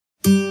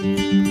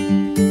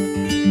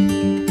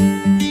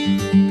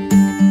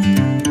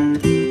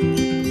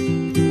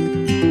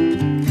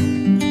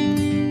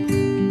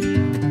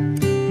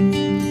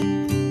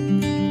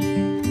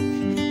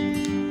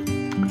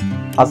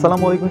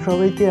আসসালামু আলাইকুম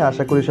সবাইকে,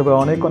 আশা করি সবাই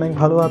অনেক অনেক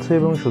ভালো আছে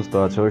এবং সুস্থ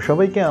আছো।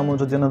 সবাইকে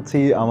আমন্ত্রণ জানাচ্ছি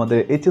আমাদের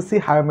এইচএসসি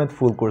হায়ার ম্যাথ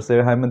ফুল কোর্সের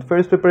হায়ার ম্যাথ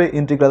ফার্স্ট পেপারে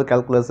ইন্টিগ্রাল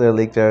ক্যালকুলাসের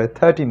লেকচার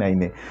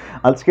 39-এ।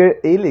 আজকের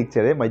এই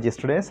লেকচারে মাই যে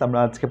স্টুডেন্টস, আমরা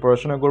আজকে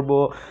পড়াশোনা করব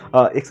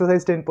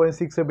এক্সারসাইজ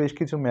 10.6-এর বেশ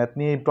কিছু ম্যাথ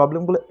নিয়ে। এই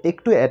প্রবলেমগুলো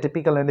একটু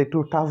অ্যাটিপিক্যাল অ্যান্ড একটু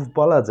টাফ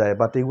বলা যায়,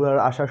 বাট এগুলোর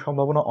আসার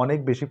সম্ভাবনা অনেক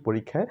বেশি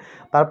পরীক্ষায়।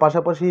 তার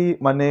পাশাপাশি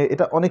মানে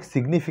এটা অনেক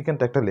সিগনিফিক্যান্ট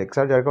একটা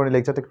লেকচার, যার কারণে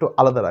লেকচারটা একটু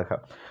আলাদা রাখা।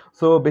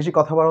 সো বেশি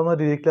কথা বাড়ানো না,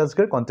 ডিরেক্টলি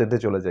আজকের কন্টেন্টে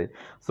চলে যাই।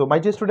 সো মাই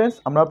ডিয়ার স্টুডেন্টস,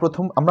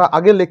 আমরা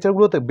আগের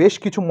লেকচারগুলোতে বেশ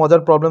কিছু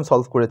মজার প্রবলেম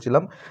সলভ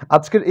করেছিলাম।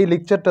 আজকের এই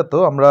লেকচারটা তো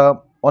আমরা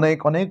অনেক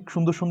অনেক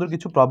সুন্দর সুন্দর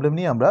কিছু প্রবলেম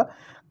নিয়ে আমরা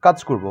কাজ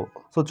করব।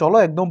 সো চলো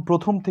একদম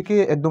প্রথম থেকে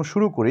একদম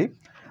শুরু করি।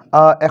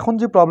 এখন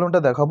যে প্রবলেমটা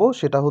দেখাবো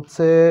সেটা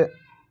হচ্ছে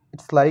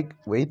ইটস লাইক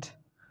ওয়েট।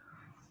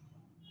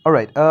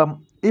 অলরাইট,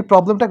 এই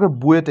প্রবলেমটা একবার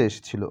বুয়েটে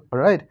এসেছিল।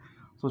 অলরাইট,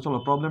 সো চলো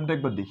প্রবলেমটা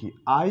একবার দেখি।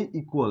 আই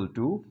ইকুয়াল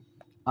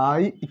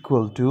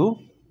টু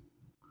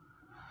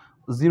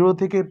 0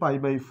 থেকে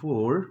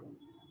π/4,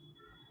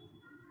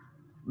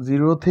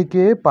 0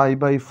 থেকে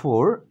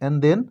π/4 and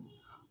then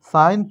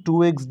sin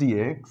 2x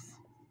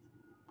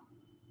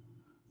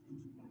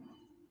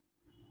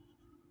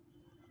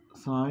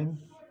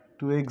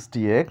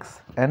dx,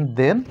 and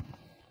then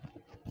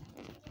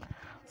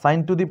sin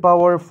to the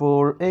power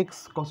 4x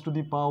cos to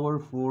the power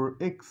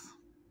 4x,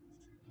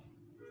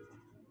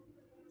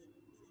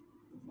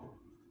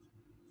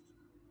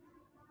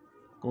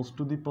 cos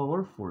to the power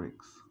 4x.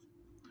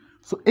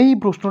 So এই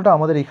প্রশ্নটা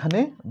আমাদের এখানে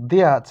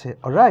দেয়া আছে।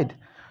 অলরাইট,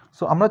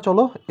 সো আমরা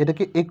চলো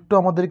এটাকে একটু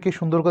আমাদেরকে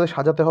সুন্দর করে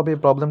সাজাতে হবে এই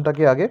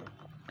প্রবলেমটাকে। আগে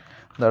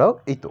দাঁড়াও,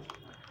 এই তো।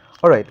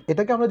 অলরাইট,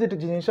 এটাকে আমরা যেটা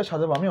জিনিসটা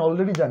সাজাবো আমি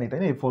অলরেডি জানি, তাই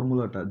না? এই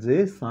ফর্মুলাটা যে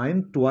sin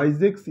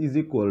 2x is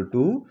equal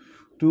to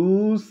 2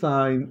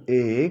 sin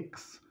x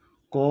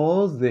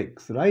cos x,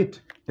 right?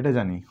 এটা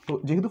জানি তো,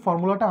 যেহেতু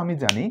ফর্মুলাটা আমি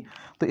জানি,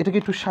 তো এটাকে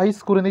একটু সাইজ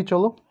করে নিই।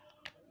 চলো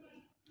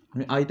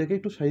আমি আইটাকে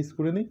একটু সাইজ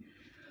করে নিই।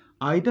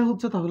 আইটা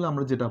হচ্ছে, তাহলে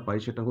আমরা যেটা পাই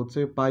সেটা হচ্ছে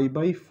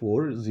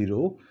π/4,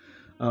 0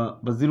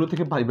 বা 0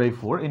 থেকে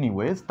π/4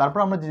 এনিওয়েজ। তারপর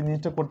আমরা যে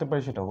জিনিসটা করতে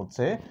পারি সেটা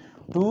হচ্ছে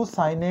 2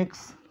 sin x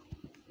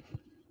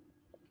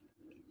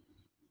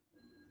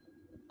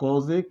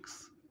cos x,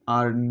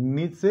 আর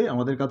নিচে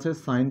আমাদের কাছে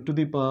sin to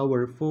the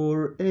power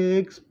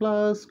 4x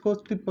plus cos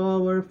to the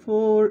power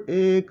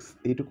 4x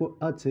এইটুকু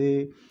আছে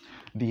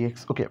dx।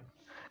 ওকে,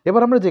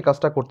 এবার আমরা যে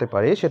কাজটা করতে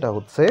পারি সেটা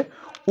হচ্ছে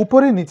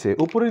উপরে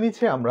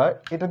নিচে আমরা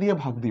এটা দিয়ে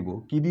ভাগ দিব।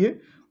 কি দিয়ে?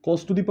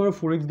 cos to the power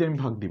 4x দিয়ে আমি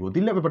ভাগ দিব।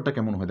 দিলে ব্যাপারটা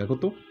কেমন হয় দেখো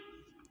তো।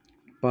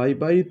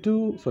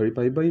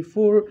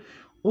 π/4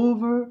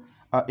 ওভার,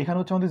 এখানে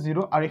হচ্ছে আমাদের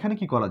 0, আর এখানে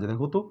কি করা যায়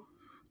দেখো তো,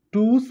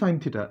 2 sin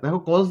থিটা। দেখো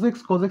cos x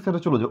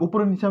এটা চলে যায়,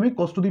 উপরে নিচে আমি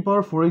cos to the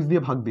power 4x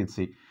দিয়ে ভাগ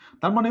দিচ্ছি।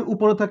 তার মানে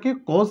উপরে থাকে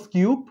cos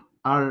কিউব,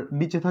 আর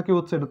নিচে থাকে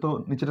হচ্ছে, এটা তো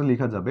নিচেটা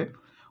লেখা যাবে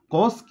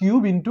cos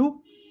কিউব ইন্টু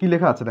কি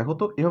লেখা আছে দেখো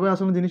তো, এভাবে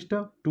আসলে জিনিসটা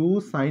 2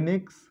 sin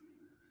x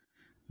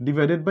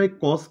divided by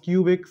cos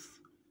cube x,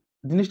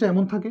 জিনিসটা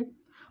এমন থাকে।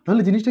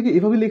 তাহলে জিনিসটাকে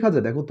এভাবে লেখা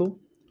যায় দেখো তো,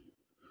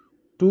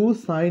 2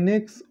 sin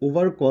x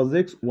over cos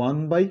x 1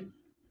 by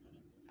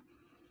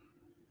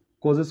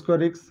cos square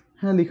x।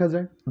 হ্যাঁ, লেখা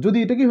যায়। যদি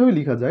এটাকে এভাবে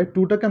লেখা যায়,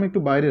 2টাকে আমি একটু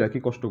বাইরে রাখি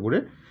কষ্ট করে,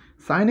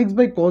 sin x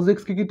by cos x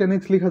কে কি tan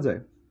x লেখা যায়?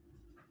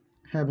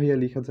 হ্যাঁ ভাইয়া,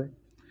 লেখা যায়।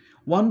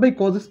 1 বাই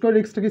cos স্কোয়ার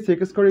x টাকে sec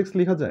স্কোয়ার x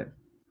লেখা যায়?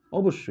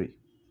 অবশ্যই।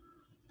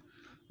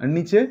 আর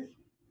নিচে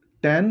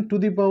tan to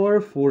the power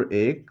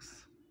 4x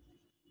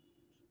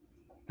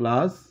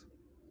plus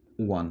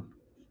 1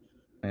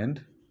 and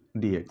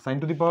dx, sin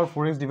to the power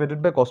 4x divided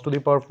by cos to the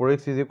power 4x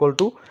is equal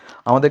to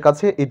আমাদের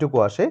কাছে এটুকু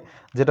আসে,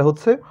 যেটা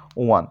হচ্ছে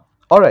 1।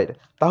 অলরাইট,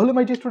 তাহলে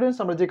মাই ডিয়ার স্টুডেন্টস,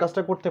 আমরা যে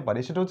কাজটা করতে পারি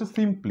সেটা হচ্ছে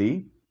সিম্পলি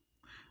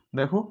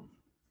দেখো,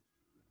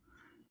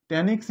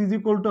 tan x is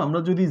equal to আমরা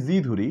যদি g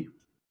ধরি,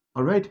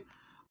 অলরাইট,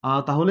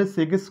 তাহলে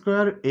sec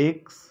square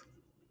x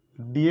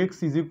dx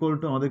is equal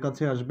to আমাদের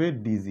কাছে আসবে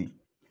dg।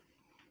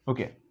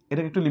 ওকে,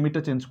 এটাকে একটু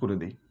লিমিটটা চেঞ্জ করে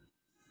দেই।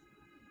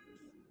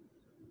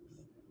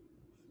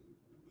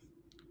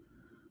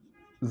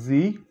 g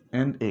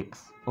and x,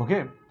 okay,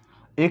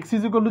 x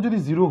is equal to যদি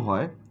 0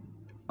 হয়,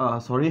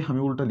 সরি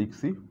আমি উল্টা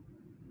লিখছি,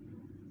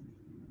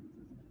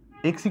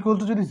 x equal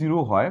to যদি 0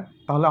 হয়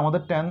তাহলে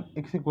আমাদের tan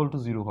x equal to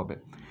 0 হবে।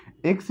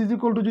 x is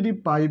equal to যদি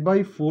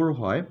π/4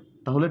 হয়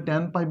তাহলে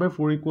tan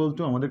π/4 equal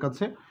to আমাদের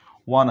কাছে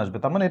 1 আসবে।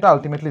 তার মানে এটা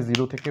আলটিমেটলি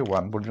 0 থেকে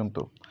 1 পর্যন্ত।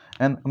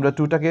 এন্ড আমরা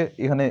 2টাকে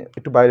এখানে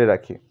একটু বাইরে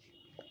রাখি,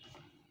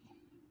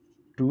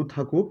 2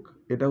 থাকুক,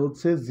 এটা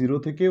হচ্ছে 0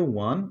 থেকে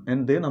 1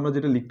 এন্ড দেন আমরা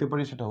যেটা লিখতে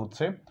পারি সেটা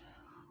হচ্ছে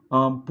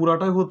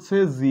পুরাটাই হচ্ছে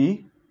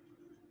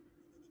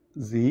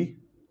g,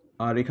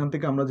 আর এখান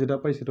থেকে আমরা যেটা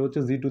পাই সেটা হচ্ছে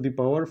g to the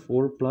power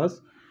 4 plus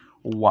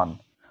 1।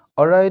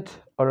 Alright.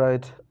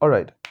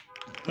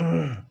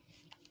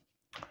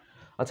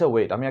 আচ্ছা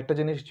ওয়েট, আমি একটা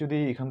জিনিস যদি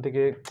এখান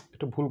থেকে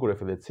একটু ভুল করে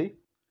ফেলেছি,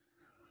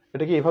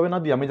 এটা কি এভাবে না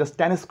দিয়ে আমি জাস্ট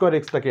tan স্কয়ার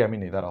x টাকে আমি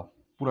নিই। দাঁড়াও,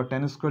 পুরো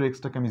tan স্কয়ার x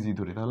টাকে আমি জি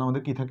ধরি, তাহলে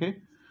আমাদের কি থাকে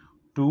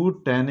 2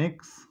 tan x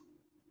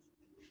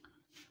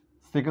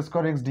sec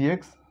square x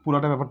dx,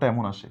 পুরোটা ব্যাপারটা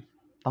এমন আসে।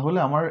 তাহলে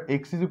আমার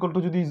x ইজ ইকুয়াল টু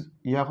যদি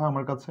ইয়া হয়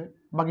আমার কাছে,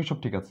 বাকি সব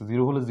ঠিক আছে,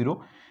 0 হলে 0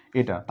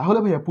 এটা। তাহলে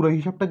ভাইয়া পুরো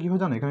হিসাবটা কি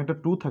হয় জানো, এখানে একটা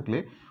 2 থাকলে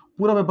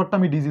পুরো ব্যাপারটা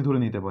আমি ডিজি ধরে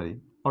নিতে পারি।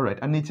 অলরাইট,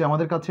 আর নিচে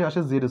আমাদের কাছে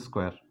আসে জেড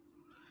স্কোয়ার,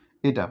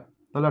 এটা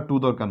তাহলে আর 2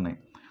 দরকার নেই।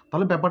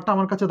 তাহলে ব্যাপারটা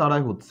আমার কাছে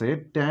দাঁড়ায় হচ্ছে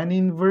tan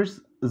ইনভার্স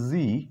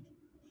জি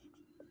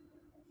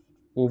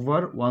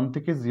ওভার 1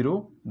 থেকে 0,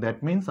 দ্যাট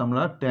মিনস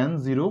আমরা tan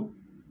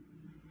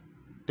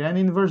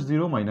inverse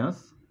 0 minus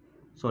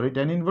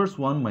tan inverse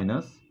 1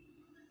 minus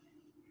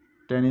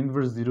tan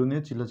inverse 0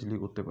 নিয়ে চিল্লাচিল্লি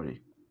করতে পারি।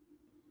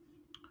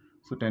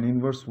 সো tan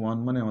ইনভার্স 1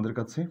 মানে আমাদের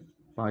কাছে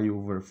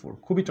π/4।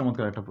 খুবই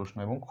চমৎকার একটা প্রশ্ন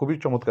এবং খুবই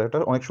চমৎকার একটা,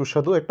 অনেক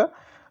সুস্বাদু একটা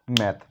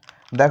ম্যাথ।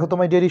 দেখো তো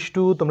মাই ডিয়ার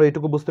ইস্টু, তোমরা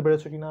এটুকু বুঝতে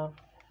পেরেছো কিনা?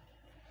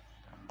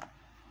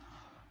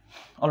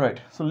 Alright,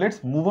 so let's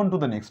move on to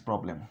the next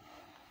problem.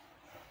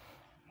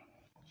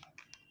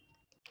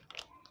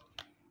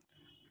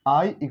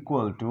 I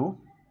equal to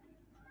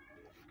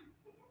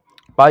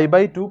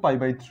π/2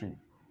 π/3,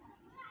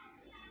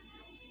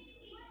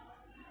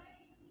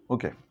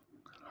 ওকে।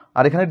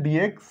 আর এখানে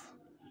dx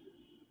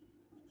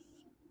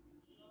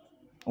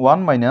 1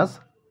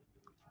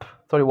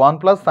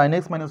 plus sin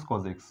x minus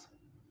cos x।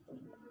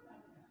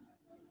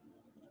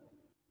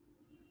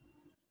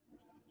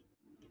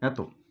 এত,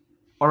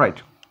 অলরাইট।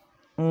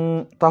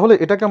 তাহলে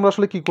এটাকে আমরা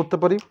আসলে কি করতে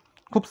পারি?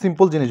 খুব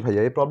সিম্পল জিনিস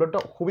ভাইয়া, এই প্রবলেমটা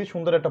খুবই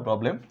সুন্দর একটা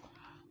প্রবলেম।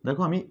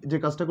 দেখো আমি যে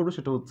কাজটা করবো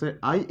সেটা হচ্ছে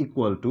I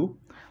ইকুয়াল টু,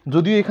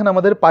 যদিও এখানে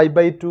আমাদের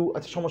π/2,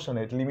 আচ্ছা সমস্যা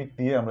নেই, লিমিট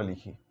দিয়ে আমরা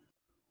লিখি,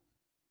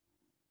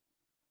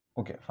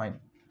 ওকে ফাইন।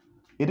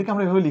 এটাকে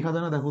আমরা এভাবে লেখা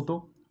যায় না? দেখো তো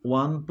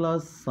 1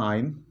 প্লাস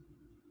সাইন,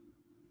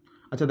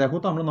 আচ্ছা দেখো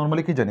তো আমরা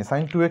নর্মালি কি জানি,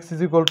 sin 2x is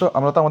equal to,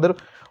 আমরা তো আমাদের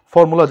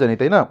ফর্মুলা জানি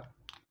তাই না?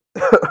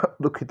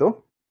 দুঃখিত,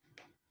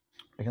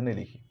 এখানে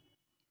লিখি,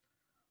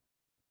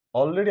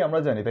 অলরেডি আমরা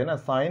জানি তাই না,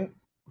 sin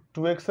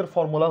 2x এর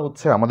ফর্মুলা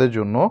হচ্ছে আমাদের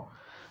জন্য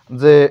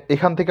যে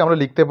এখান থেকে আমরা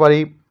লিখতে পারি,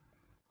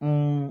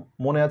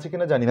 মনে আছে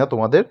কিনা জানি না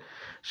তোমাদের,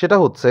 সেটা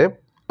হচ্ছে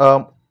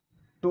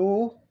 2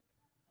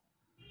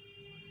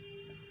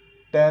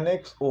 tan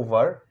x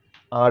ওভার,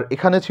 আর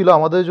এখানে ছিল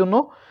আমাদের জন্য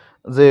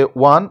যে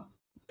 1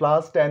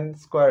 প্লাস tan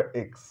স্কোয়ার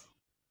x,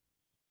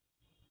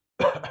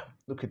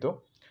 দুঃখিত।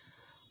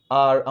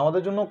 আর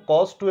আমাদের জন্য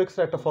cos 2x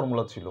এর একটা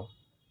ফর্মুলা ছিল,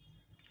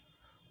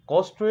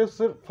 cos 2x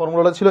এর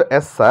ফর্মুলাটা ছিল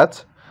as such,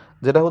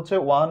 যেটা হচ্ছে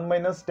 1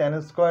 মাইনাস tan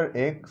স্কোয়ার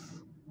x,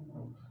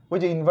 ওই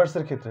যে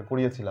ইনভার্সের ক্ষেত্রে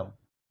পড়িয়েছিলাম।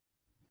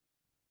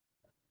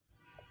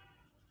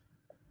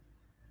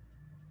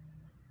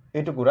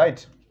 এইটুকু রাইট?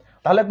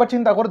 তাহলে একবার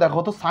চিন্তা করে দেখো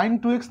তো, sin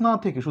 2x না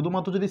থেকে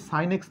শুধুমাত্র যদি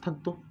sin x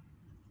থাকতো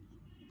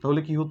তাহলে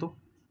কি হতো?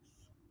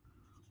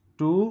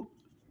 2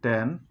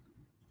 tan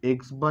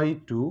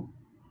x/2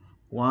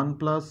 1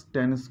 plus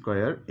tan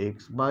square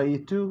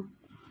x/2,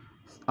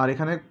 আর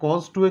এখানে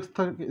cos 2x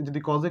যদি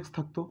cos x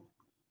থাকতো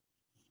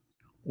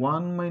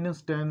 1 minus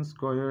tan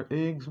square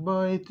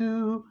x/2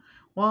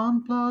 1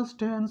 plus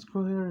tan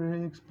square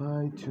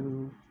x/2।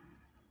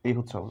 এই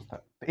হচ্ছে অবস্থা।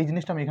 এই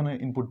জিনিসটা আমি এখানে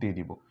ইনপুট দিয়ে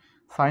দিব।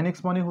 sin x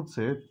মানে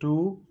হচ্ছে 2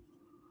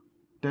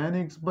 tan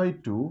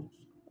x/2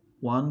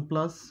 1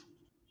 plus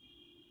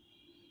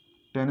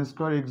tan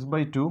square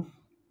x/2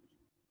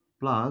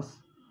 plus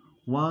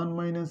 1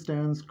 minus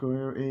tan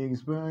square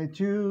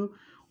x/2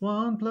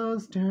 1 plus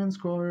tan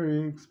square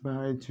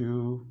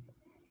x/2,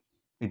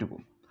 এইটুকু।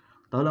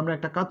 তাহলে আমরা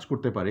একটা কাজ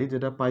করতে পারি,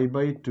 যেটা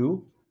π/2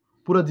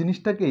 পুরো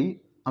জিনিসটাকেই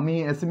আমি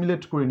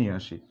অ্যাসিমিলেট করে নিয়ে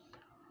আসি।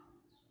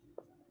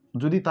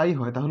 যদি তাই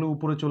হয় তাহলে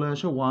উপরে চলে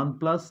আসে 1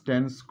 plus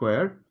tan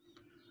square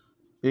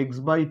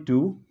x/2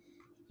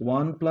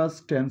 1 plus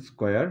tan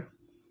square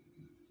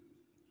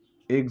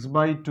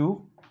x/2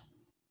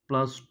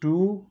 plus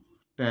 2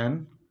 tan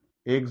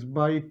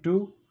x/2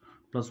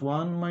 plus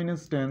 1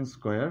 minus tan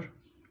square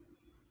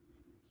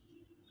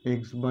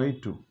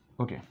x/2,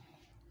 ওকে।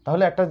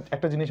 তাহলে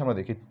একটা জিনিস আমরা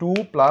দেখি, 2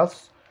 plus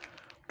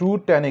 2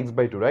 tan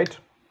x/2, right?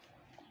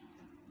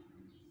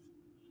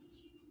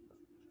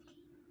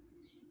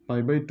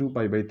 π/2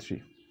 π/3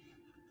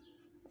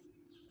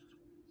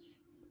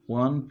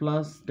 1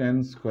 plus tan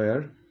square,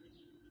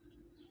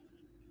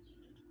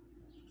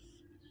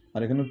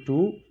 আর এখানে 2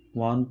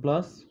 1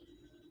 plus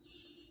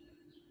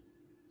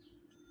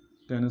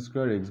tan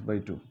square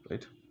x/2,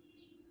 right?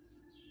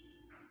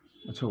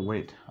 আচ্ছা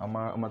ওয়েট,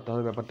 আমার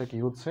তাহলে ব্যাপারটা কি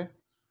হচ্ছে,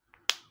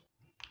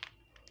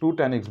 2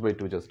 tan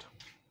x/2 জাস্ট,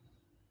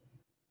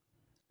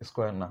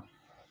 স্কোয়ার না।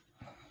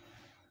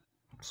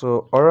 সো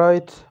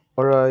অলরাইট,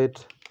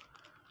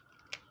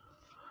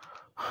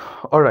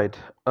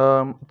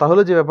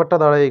 তাহলে যে ব্যাপারটা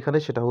দাঁড়ায় এখানে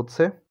সেটা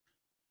হচ্ছে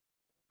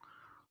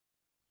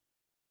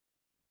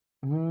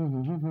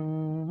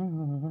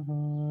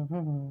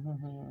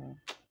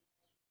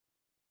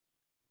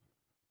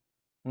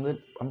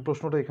আমি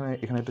প্রশ্নটা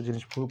এখানে একটা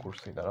জিনিস ভুল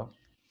করছি, দাঁড়াও,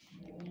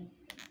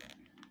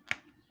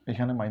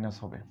 এখানে মাইনাস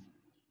হবে,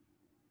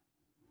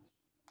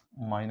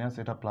 মাইনাস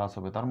এটা প্লাস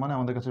হবে, তার মানে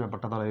আমাদের কাছে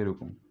ব্যাপারটা দাঁড়ায়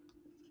এরকম,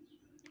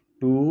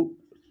 2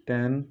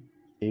 tan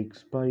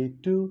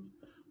x/2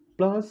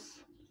 plus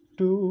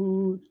 2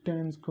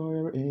 tan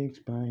square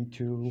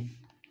x/2,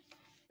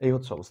 এই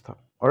হচ্ছে অবস্থা।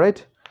 অলরাইট,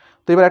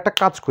 তো এবার একটা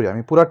কাজ করি,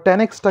 আমি পুরো tan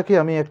x-টাকে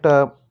আমি একটা,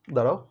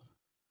 দাঁড়াও,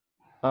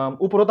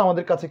 উপরে তো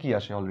আমাদের কাছে কি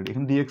আসে অলরেডি,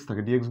 এখানে dx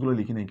থাকে, dx গুলো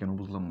লিখি নাই কেন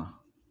বুঝলাম না।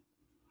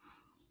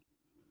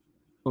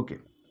 ওকে,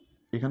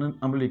 এখানে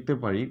আমরা লিখতে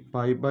পারি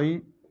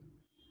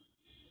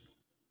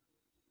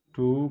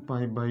 2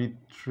 pi by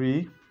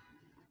 3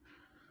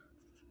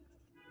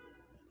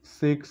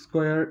 6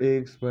 square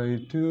x by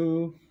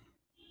 2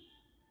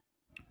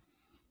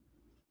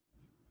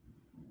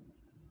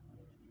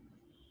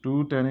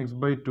 2 tan x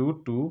by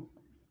 2 2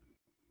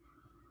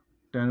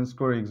 tan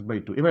square x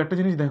by 2 এবার একটা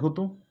জিনিস দেখো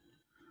তো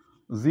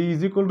g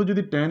is equal to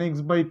যদি tan x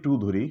by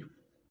 2 ধরি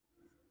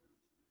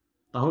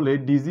তাহলে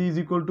dg is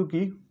equal to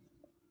কি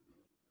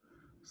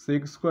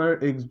 6 square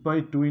x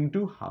by 2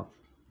 into half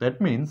that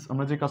means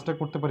আমরা যে কাজটা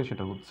করতে পারি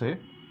সেটা হচ্ছে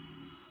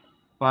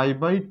pi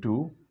by 2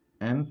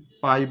 and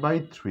pi by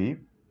 3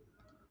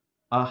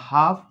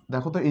 half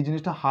দেখো তো এই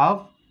জিনিসটা half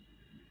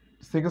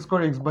sec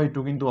square x by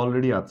 2 কিন্তু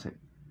অলরেডি আছে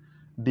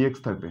dx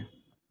থাকবে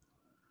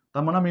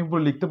তার মানে আমি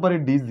উপরে লিখতে পারি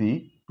dg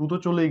 2 তো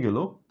চলেই গেল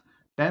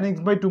tan x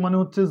by 2 মানে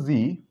হচ্ছে g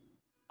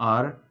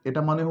আর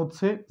এটা মানে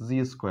হচ্ছে g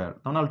স্কয়ার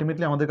তার মানে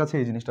আলটিমেটলি আমাদের কাছে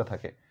এই জিনিসটা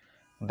থাকে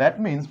দ্যাট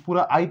মিন্স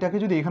পুরো আইটাকে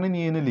যদি এখানে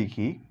নিয়ে এনে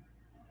লিখি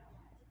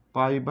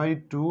pi by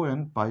 2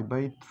 and pi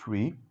by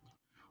 3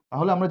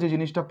 তাহলে আমরা যে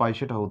জিনিসটা পাই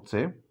সেটা হচ্ছে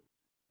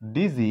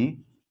dg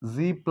g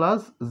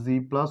plus g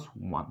plus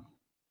 1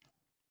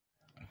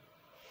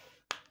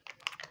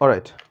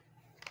 alright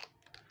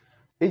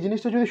এই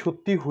জিনিসটা যদি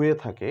সত্যি হয়ে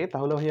থাকে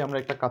তাহলে ভাই আমরা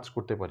একটা কাজ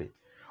করতে পারি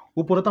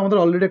উপরে তো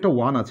আমাদের অলরেডি একটা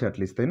 1 আছে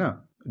অ্যাটলিস্ট তাই না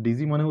dg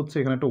মানে হচ্ছে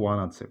এখানে একটা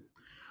 1 আছে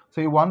সো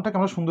এই 1টাকে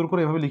আমরা সুন্দর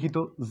করে এভাবে লিখি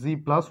তো g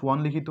plus 1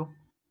 লিখি তো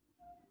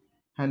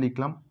হ্যাঁ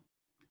লিখলাম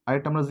আর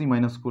এটা আমরা g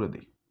মাইনাস করে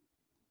দিই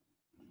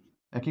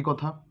একই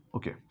কথা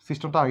ওকে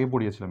সিস্টেমটা আগে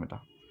পড়িয়েছিলাম এটা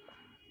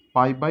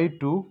pi by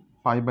 2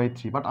 pi by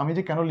 3 but আমি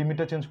যে কেন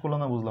লিমিটটা চেঞ্জ করলাম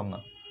না বুঝলাম না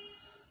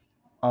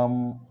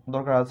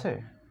দরকার আছে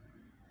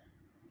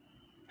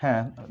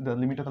হ্যাঁ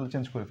লিমিটটা তাহলে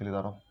চেঞ্জ করে ফেলি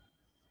দাঁড়াও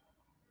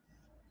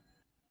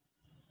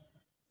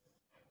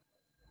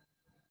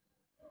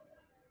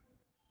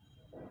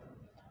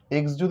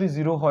x যদি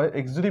 0 হয়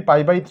x যদি pi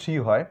by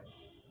 3 হয়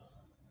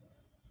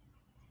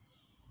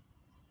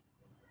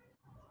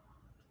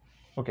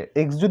ওকে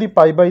x যদি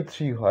pi by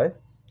 3 হয়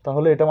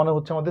তাহলে এটা মানে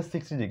হচ্ছে আমাদের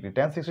 60 ডিগ্রি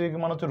tan 60 ডিগ্রি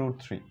মানে হচ্ছে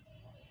 √3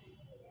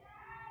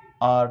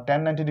 আর tan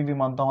 90 ডিগ্রি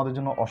মান তো আমাদের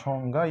জন্য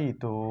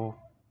অসংজ্ঞায়িত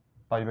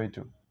pi by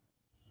 2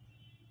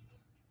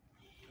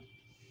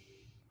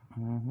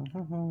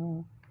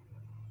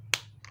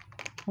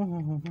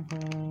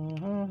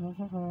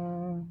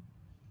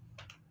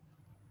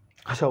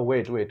 আচ্ছা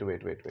ওয়েট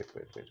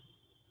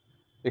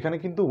এখানে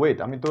কিন্তু ওয়েট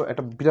আমি তো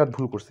একটা বিরাট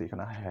ভুল করছি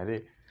এখানে হ্যাঁ রে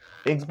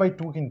x by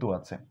 2 কিন্তু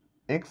আছে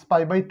x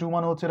pi by 2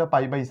 মানে হচ্ছে এটা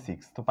pi by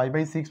 6 তো pi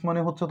by 6 মানে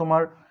হচ্ছে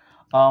তোমার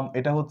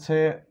এটা হচ্ছে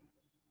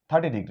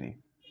 30 ডিগ্রি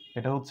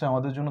এটা হচ্ছে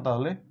আমাদের জন্য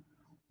তাহলে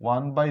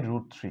 1 by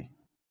 √3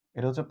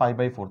 এটা হচ্ছে pi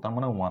by 4 তার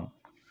মানে 1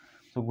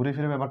 তো ঘুরে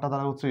ফিরে ব্যাপারটা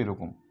তারা হচ্ছে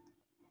এরকম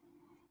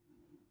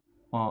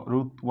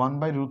 1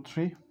 by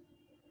 √3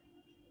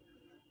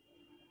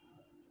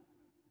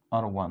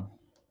 আর 1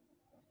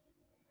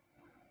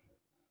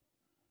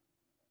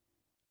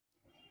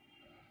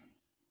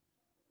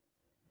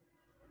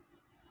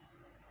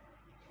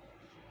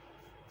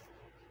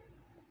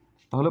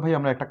 তাহলে ভাই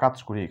আমরা একটা কাজ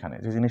করি এখানে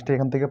যে জিনিসটা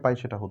এখান থেকে পাই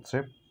সেটা হচ্ছে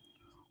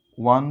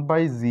 1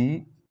 by z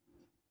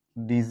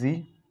dz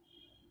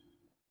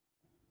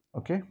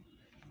okay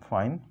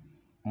fine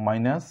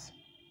minus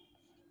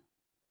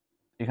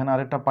এখানে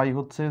আরেকটা পাই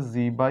হচ্ছে z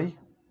বাই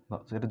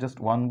এটা just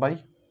 1 by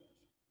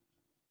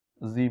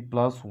z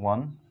plus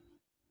 1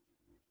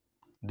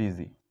 dz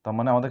তার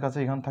মানে আমাদের কাছে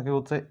এখানে থাকে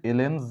হচ্ছে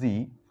ln z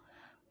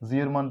z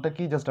এর মানটা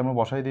কি জাস্ট আমরা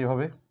বসাই দিই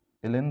এভাবে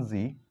ln z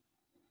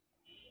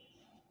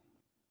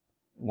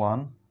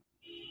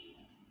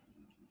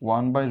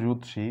 1 বাই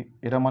 √3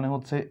 এটা মানে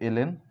হচ্ছে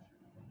ln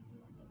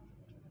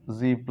z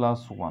প্লাস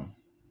 1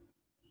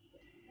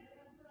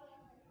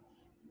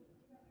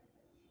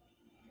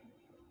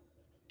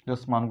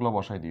 জাস্ট মানগুলো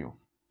বসাই দিও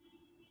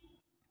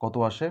কত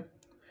আসে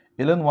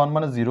ln 1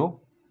 মানে 0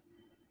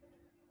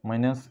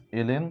 মাইনাস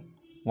ln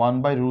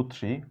 1 বাই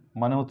 √3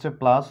 মানে হচ্ছে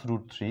প্লাস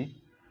 √3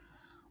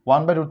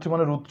 1 বাই √3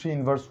 মানে √3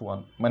 ইনভার্স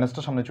 1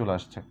 মাইনাসটা সামনে চলে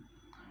আসছে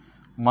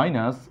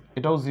মাইনাস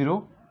এটাও 0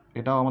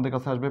 এটাও আমাদের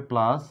কাছে আসবে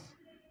প্লাস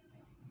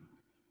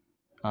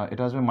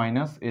এটা আসবে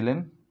minus ln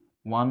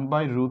 1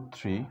 by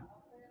 √3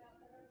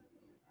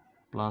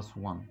 plus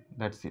 1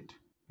 that's it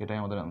এটাই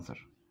আমাদের আনসার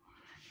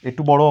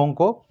একটু বড় অঙ্ক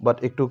বাট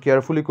একটু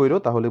কেয়ারফুলি কইরো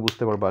তাহলে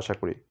বুঝতে পারবে আশা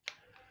করি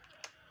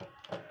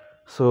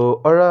সো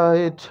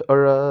অলরাইট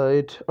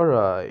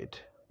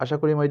আশা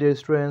করি মাই ডিয়ার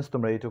স্টুডেন্টস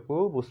তোমরা এইটুকু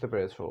বুঝতে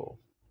পেরেছো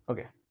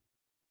ওকে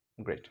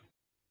গ্রেট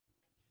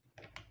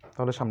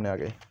তাহলে সামনে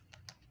আগে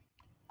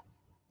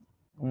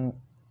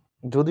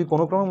যদি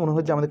কোনো ক্রমে মনে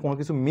হয় যে আমাদের কোনো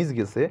কিছু মিস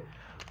গেছে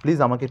প্লিজ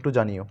আমাকে একটু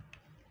জানিও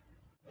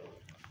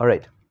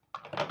অলরাইট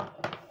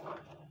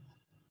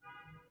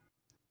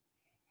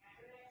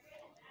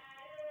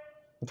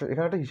আচ্ছা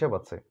এখানে একটা হিসাব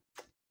আছে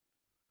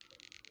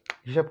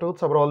হিসাবটা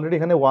হচ্ছে আবার অলরেডি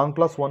এখানে 1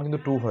 প্লাস 1 কিন্তু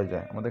 2 হয়ে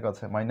যায় আমাদের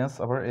কাছে মাইনাস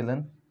আবার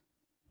ln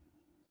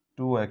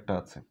 2 একটা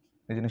আছে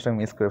এই জিনিসটা আমি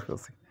মিস করে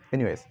ফেলছি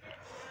এনিওয়েজ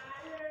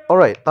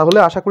অলরাইট তাহলে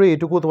আশা করি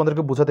এইটুকু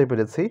তোমাদেরকে বোঝাতে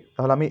পেরেছি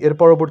তাহলে আমি এর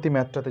পরবর্তী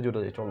ম্যাথটাতে জুড়ে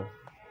যাই চলো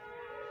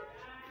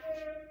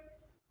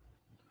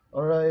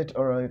অলরাইট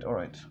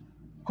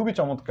খুবই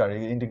চমৎকার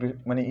এই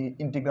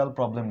ইন্টিগ্রাল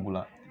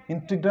প্রবলেমগুলা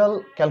ইন্টিগ্রাল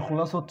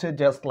ক্যালকুলাস হচ্ছে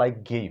জাস্ট লাইক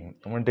গেম।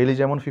 তোমার ডেইলি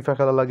যেমন ফিফা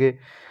খেলা লাগে,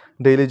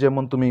 ডেইলি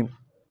যেমন তুমি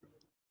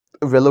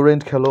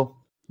ভ্যালোরেন্ট খেলো,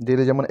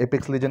 ডেইলি যেমন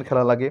এপেক্স লিজেন্ড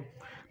খেলা লাগে,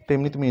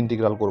 তেমনি তুমি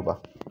ইন্টিগ্রাল করবা।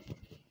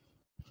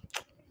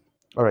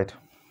 Alright,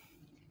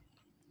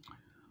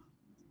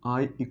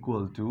 I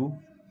equal to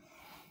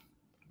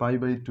pi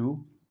by 2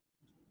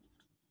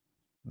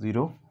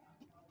 0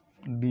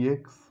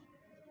 dx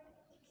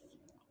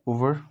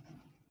over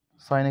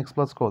sin x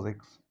plus cos x.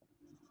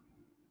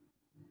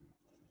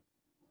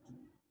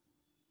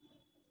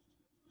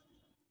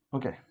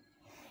 ওকে,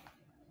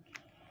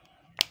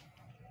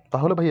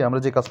 তাহলে ভাই আমরা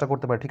যে কাজটা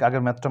করতে পারি ঠিক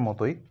আগের ম্যাথটার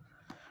মতোই,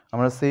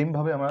 আমরা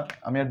সেমভাবে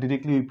আমি আর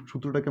ডিরেক্টলি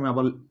সূত্রটাকে আমি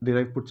আবার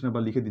ডেরাইভ করছি না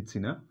বা লিখে দিচ্ছি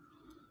না।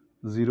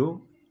 0,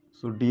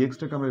 সো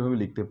ডিএক্সটাকে আমরা এভাবে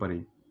লিখতে পারি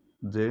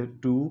যে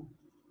 2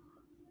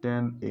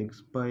 tan x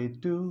by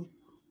 2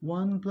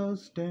 1 plus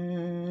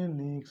tan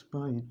x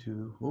by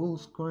 2 whole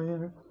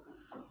square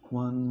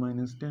 1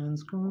 minus tan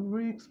square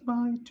x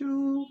by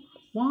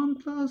 2 1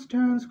 plus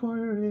tan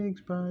square x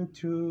by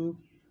 2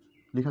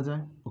 লেখা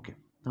যায়। ওকে,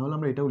 তাহলে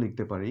আমরা এটাও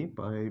লিখতে পারি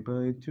pi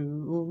by 2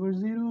 over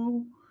 0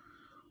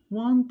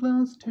 1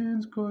 plus tan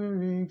square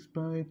x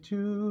by 2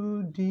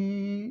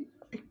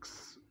 dx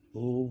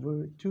over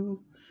 2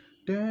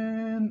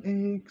 tan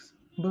x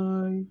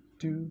by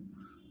 2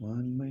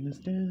 1 minus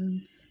tan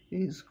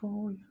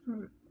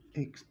square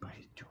x by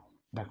 2।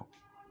 দেখো,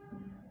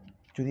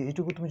 যদি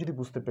এইটুকু তুমি যদি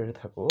বুঝতে পেরে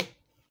থাকো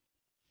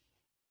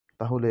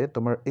তাহলে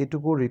তোমার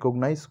এইটুকু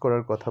রিকগনাইজ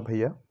করার কথা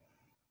ভাইয়া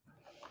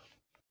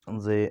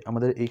যে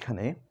আমাদের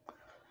এইখানে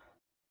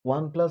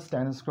 1 প্লাস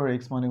tan স্কোয়ার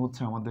এক্স মানে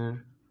হচ্ছে আমাদের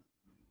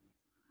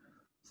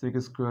sec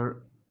স্কোয়ার,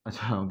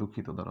 আচ্ছা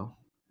দুঃখিত দাঁড়াও,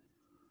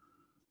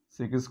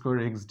 sec স্কোয়ার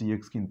এক্স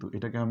ডিএক্স, কিন্তু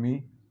এটাকে আমি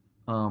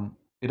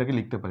এটাকে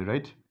লিখতে পারি,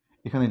 রাইট?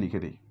 এখানে লিখে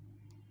দিই।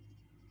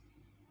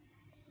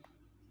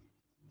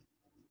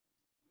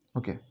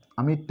 ওকে,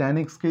 আমি tan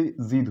x কে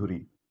জি ধরি,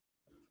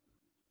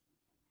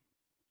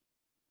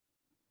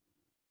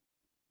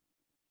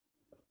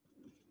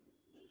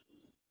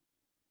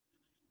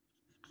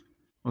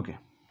 ওকে,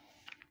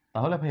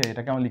 তাহলে ভাইয়া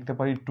এটাকে আমি লিখতে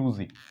পারি 2g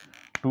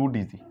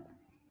 2dg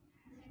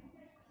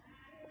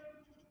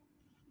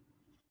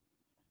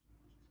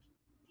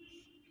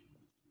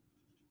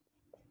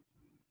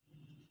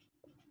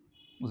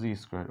G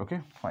square. Okay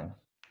fine,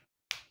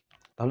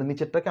 তাহলে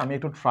নিচেরটাকে আমি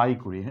একটু ট্রাই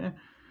করি, হ্যাঁ,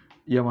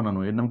 ইয়া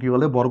বানানোর, এর নাম কি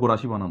বলে, বর্গ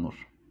রাশি বানানোর।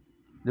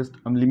 জাস্ট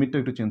আমি লিমিটটা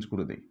একটু চেঞ্জ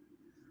করে দিই।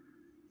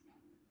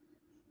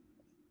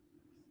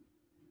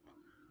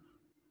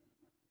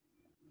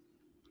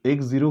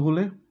 এক্স 0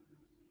 হলে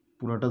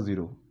পুরাটা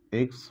 0,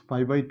 এক্স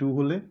 5/2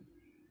 হলে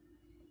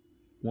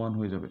 1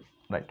 হয়ে যাবে,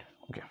 রাইট?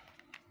 ওকে,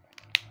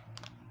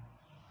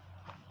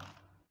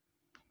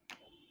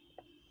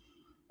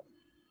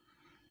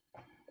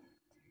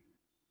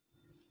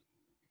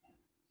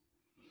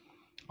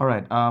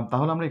 অলরাইট,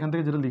 তাহলে আমরা এখান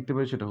থেকে যেটা লিখতে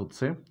পারি সেটা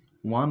হচ্ছে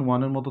 1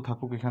 1-এর মতো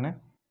থাকুক এখানে,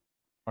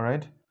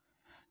 অলরাইট?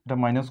 এটা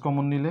মাইনাস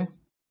কমন নিলে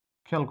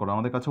খেয়াল করো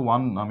আমাদের কাছে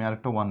 1, আমি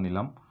আরেকটা 1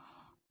 নিলাম,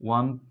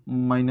 1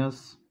 মাইনাস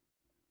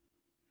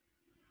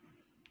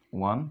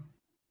 1,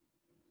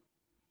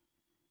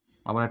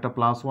 আবার একটা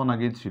প্লাস 1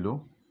 আগেই ছিল,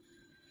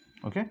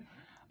 ওকে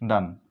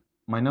ডান,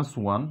 minus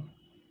 1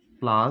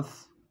 plus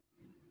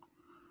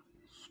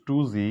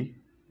 2g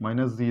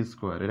minus G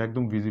square, এটা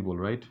একদম visible,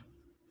 right?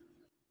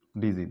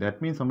 DG, that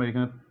means আমরা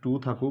এখানে 2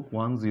 থাকুক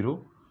 1 0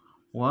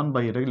 1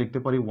 বাই এটাকে লিখতে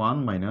পারি 1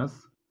 মাইনাস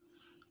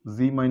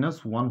জি মাইনাস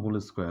 1 হোল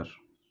স্কোয়ার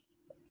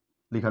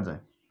লেখা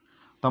যায়।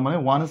 তার মানে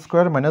 1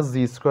 স্কোয়ার মাইনাস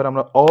জি স্কোয়ার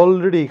আমরা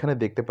অলরেডি এখানে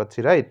দেখতে পাচ্ছি,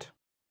 রাইট?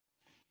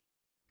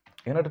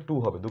 এখানে একটা 2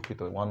 হবে, দুঃখিত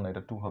 1 না,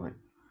 এটা 2 হবে।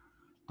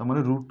 তার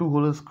মানে √2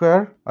 হোল স্কোয়ার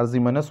আর জি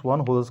মাইনাস 1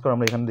 হোল স্কোয়ার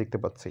আমরা এখানে দেখতে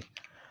পাচ্ছি।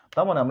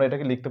 তার মানে আমরা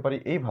এটাকে লিখতে পারি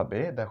এইভাবে,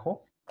 দেখো,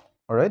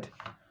 অলরাইট?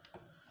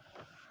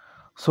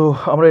 সো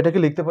আমরা এটাকে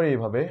লিখতে পারি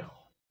এইভাবে,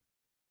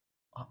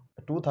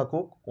 2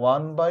 থাকুক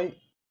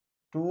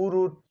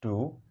 1/2√2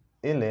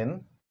 ln,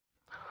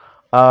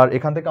 আর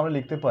এখান থেকে আমরা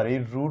লিখতে পারি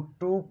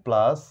 √2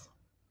 প্লাস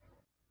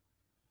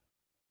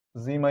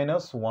জি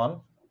মাইনাস 1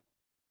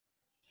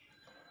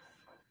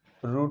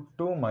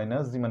 √2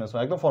 মাইনাস জি মাইনাস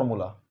 1, একদম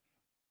ফর্মুলা,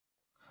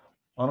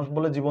 মানুষ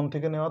বলে জীবন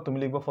থেকে নেওয়া, তুমি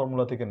লিখবা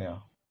ফর্মুলা থেকে নেওয়া।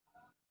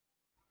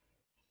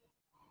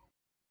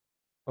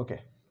 ওকে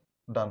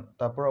ডান,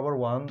 তারপর আবার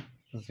 1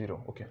 0,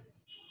 ওকে।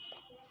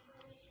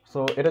 সো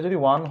এটা যদি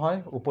 1 হয়,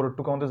 উপরের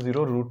টুকু আমাদের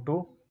 0, √2,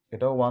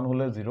 এটাও 1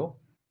 হলে 0,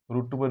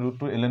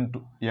 √2/√2 ln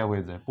 2 ইয়া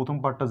হয়ে যায়, প্রথম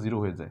পার্টটা 0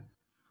 হয়ে যায়,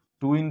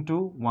 2 ×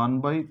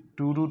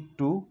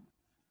 1/2√2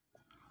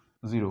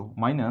 0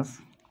 মাইনাস,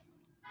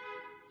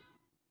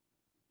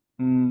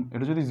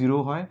 এটা যদি 0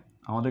 হয়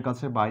আমাদের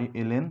কাছে by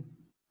ln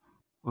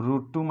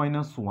 √2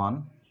 minus 1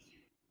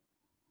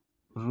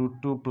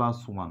 √2 plus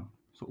 1,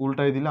 so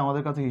উল্টাই দিলে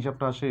আমাদের কাছে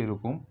হিসাবটা আসে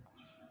এরকম,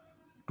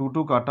 2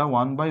 2 কাটা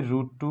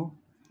 1/√2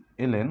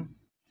 ln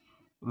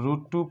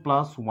 √2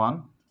 plus 1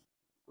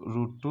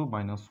 √2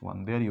 minus 1,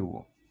 there you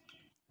go.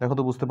 দেখো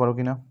তো বুঝতে পারো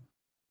কিনা?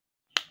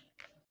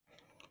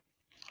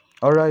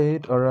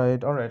 অলরাইট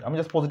অলরাইট অলরাইট, আমি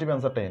জাস্ট পজিটিভ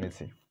অ্যান্সারটা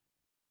এনেছি।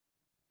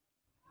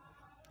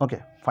 Okay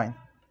fine,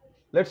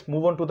 let's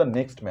move on to the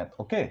next math.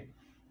 ওকে,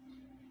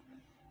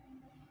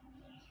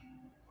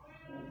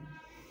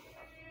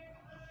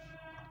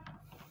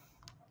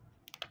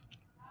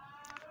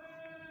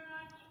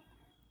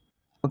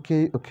 ওকে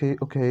ওকে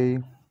ওকে,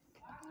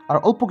 আর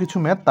অল্প কিছু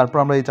ম্যাথ, তারপর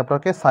আমরা এই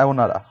চ্যাপ্টারকে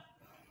সায়োনারা।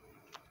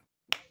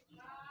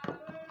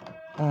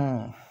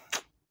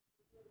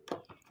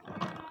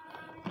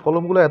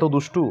 কলমগুলো এত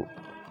দুষ্টু,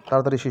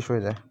 তাড়াতাড়ি শেষ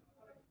হয়ে যায়।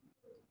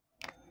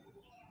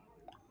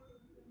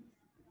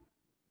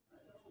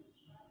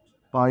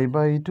 Pi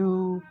by 2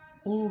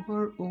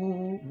 over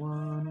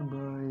O1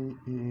 by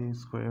A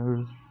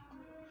square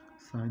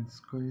sin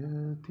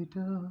square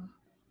theta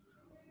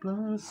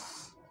plus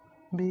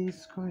B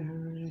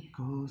square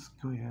cos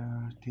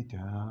square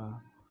theta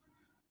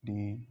d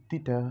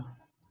theta.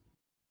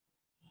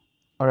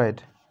 Alright,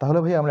 তাহলে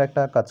ভাই আমরা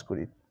একটা কাজ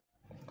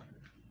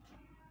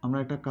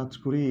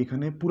করি,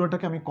 এখানে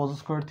পুরোটাকে আমি cos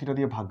স্কয়ার থিটা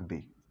দিয়ে ভাগ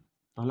দিই।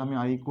 তাহলে আমি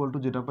i ইকুয়াল টু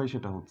যেটা পাই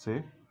সেটা হচ্ছে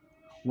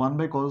 1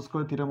 বাই cos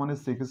স্কয়ার থিটা মানে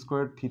sec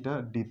square theta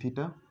d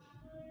theta,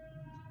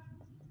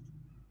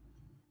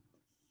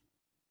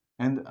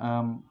 and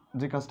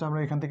যে কাজটা আমরা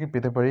এখান থেকে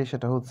পেতে পারি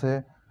সেটা হচ্ছে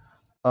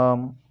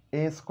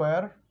a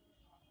স্কয়ার,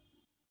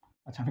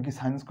 আচ্ছা আমি কি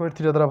সাইন স্কয়ার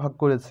থিটা দ্বারা ভাগ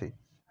করেছি?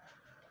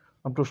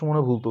 আমি প্রশ্ন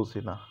মনে ভুল তুলছি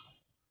না,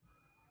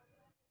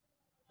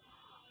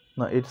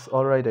 না ইটস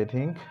অলরাইট আই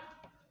থিঙ্ক,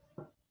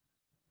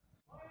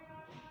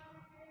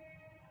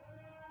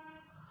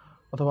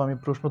 অথবা আমি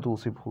প্রশ্ন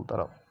তুলছি ভুল,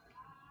 তারাও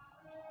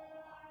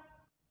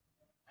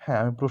হ্যাঁ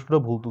আমি প্রশ্নটা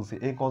ভুল তুলছি,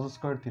 a cos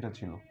স্কয়ার থিটা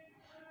ছিল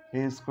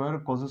a square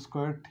cos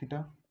square theta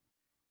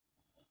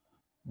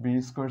b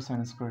square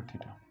sin square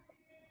theta.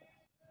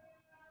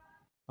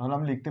 তাহলে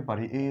আমি লিখতে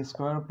পারি a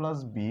square plus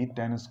b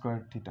tan square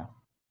theta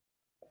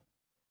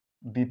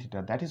d theta,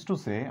 that is to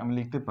say আমি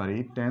লিখতে পারি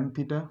tan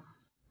theta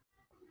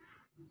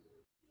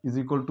is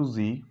equal to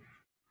G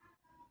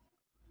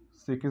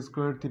sec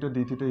square theta d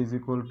theta is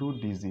equal to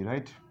dg,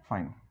 right?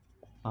 Fine,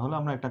 তাহলে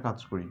আমরা একটা কাজ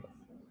করি,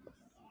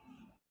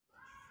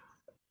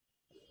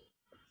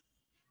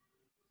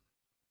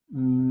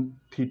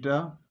 থিটা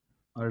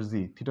আর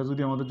জি, theta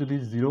যদি আমাদের যদি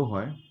 0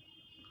 হয়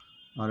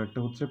আর একটা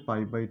হচ্ছে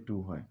পাই বাই 2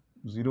 হয়,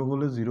 0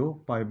 হলে 0,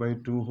 পাই বাই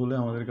 2 হলে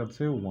আমাদের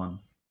কাছে 1,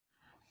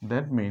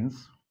 দ্যাট মিনস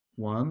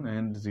 1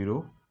 অ্যান্ড 0,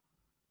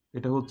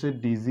 এটা হচ্ছে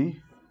ডিজি,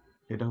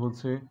 এটা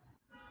হচ্ছে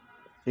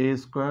এ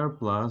স্কোয়ার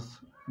প্লাস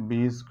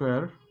বি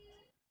স্কোয়ার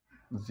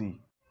জি।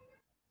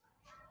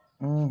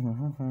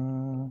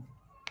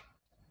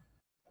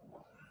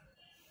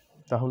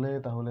 তাহলে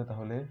তাহলে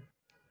তাহলে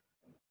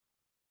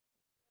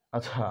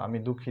আচ্ছা আমি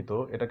দুঃখিত,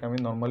 এটাকে আমি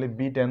নর্মালি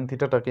বি ট্যান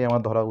থিটাটাকে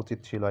আমার ধরা উচিত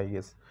ছিল আই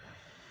গেস।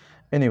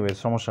 এনিওয়েজ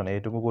সমস্যা নেই,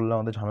 এটুকু করলে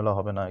আমাদের ঝামেলা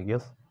হবে না I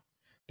guess.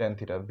 Tan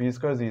theta B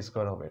square G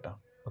square হবে এটা,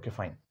 ওকে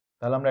ফাইন।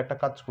 তাহলে আমরা একটা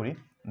কাজ করি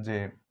যে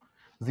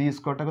জি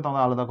স্কোয়ারটাকে তো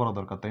আমাদের আলাদা করা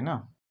দরকার, তাই না?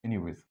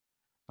 এনিওয়েজ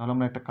তাহলে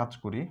আমরা একটা কাজ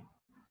করি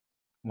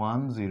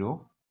 1 0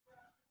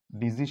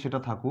 ডিজি সেটা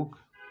থাকুক,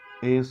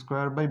 এ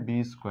স্কোয়ার বাই বি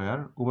স্কোয়ার,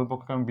 উভয়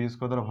পক্ষকে আমি বি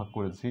স্কোয়ার দ্বারা ভাগ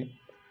করেছি,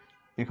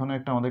 এখানে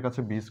একটা আমাদের কাছে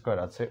বি স্কোয়ার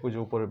আছে, ওই যে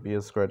উপরে বি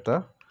স্কোয়ারটা।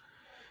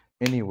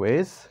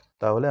 এনিওয়েজ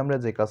তাহলে আমরা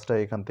যে কাজটা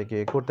এখান থেকে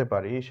করতে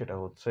পারি সেটা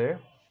হচ্ছে,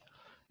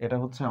 এটা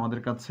হচ্ছে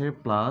আমাদের কাছে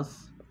plus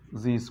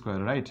G square,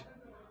 right?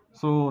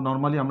 So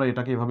normally আমরা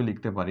এটাকে এভাবে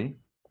লিখতে পারি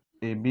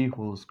এ বি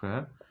হোল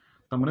স্কোয়ার,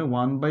 তার মানে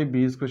 1 বাই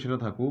বি স্কোয়ার সেটা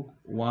থাকুক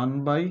 1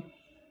 by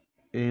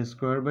A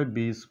square by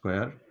B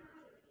square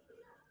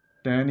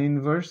tan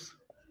inverse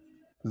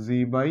G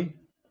by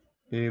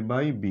A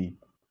by B,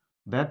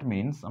 that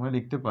means আমরা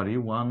লিখতে পারি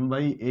 1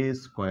 by A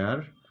square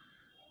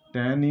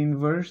tan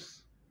inverse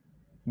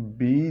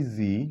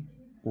busy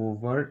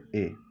over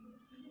a.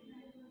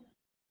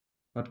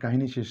 But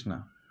কাহিনী শেষ না,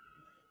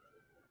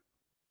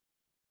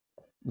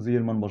 জি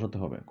এর মান বসাতে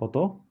হবে কত?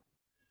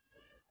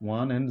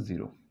 1 and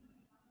 0,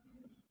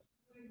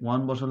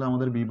 1 বসালে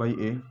আমাদের বি বাই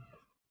এ,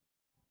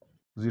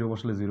 0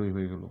 বসালে 0ই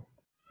হয়ে গেল।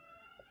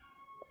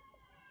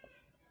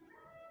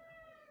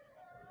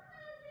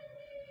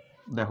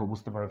 দেখো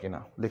বুঝতে পারো কিনা,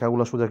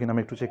 লেখাগুলো সোজা কিনা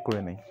আমি একটু চেক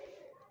করে নেই।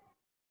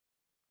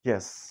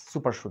 ইয়েস,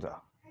 সুপার সোজা,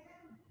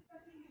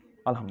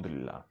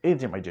 আলহামদুলিল্লাহ। এই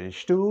যে মাই ডিয়ার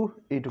টু,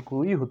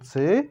 এইটুকুই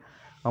হচ্ছে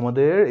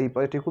আমাদের এই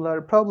পার্টিকুলার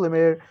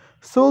প্রবলেমের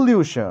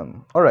সলিউশন।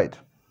 অলরাইট,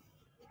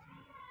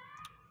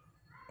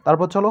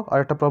 তারপর চলো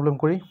আরেকটা প্রবলেম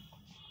করি।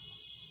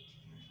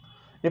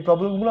 এই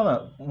প্রবলেমগুলো না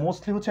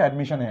মোস্টলি হচ্ছে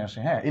অ্যাডমিশনে আসে।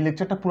 হ্যাঁ, এই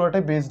লেকচারটা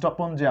পুরোটাই বেসড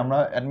আপন যে আমরা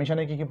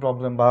অ্যাডমিশনে কী কী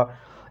প্রবলেম বা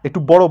একটু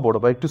বড় বড়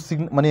বা একটু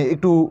মানে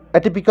একটু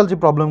অ্যাটিপিক্যাল যে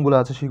প্রবলেমগুলো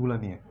আছে সেগুলো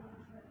নিয়ে।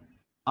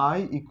 I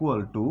equal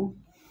to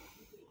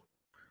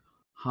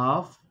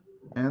half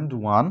and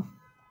 1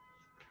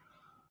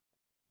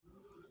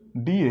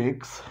 dx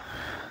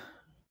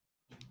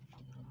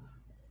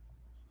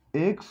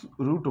x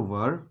root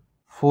over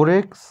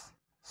 4x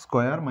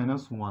square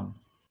minus 1।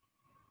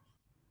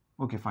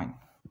 Okay fine,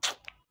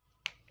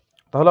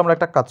 তাহলে আমরা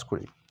একটা কাজ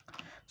করি,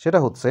 সেটা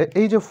হচ্ছে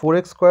এই যে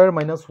 4x স্কোয়ার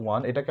মাইনাস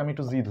 1 এটাকে আমি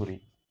একটু জি ধরি,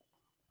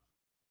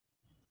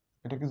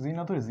 এটাকে জি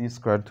না ধরে জি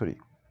স্কোয়ার ধরি।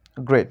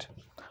 গ্রেট,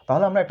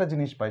 তাহলে আমরা একটা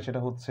জিনিস পাই সেটা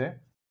হচ্ছে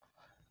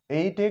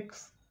 8x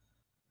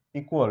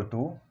equal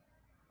to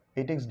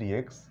 8x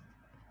dx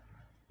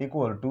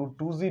equal to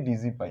 2g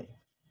dg pi.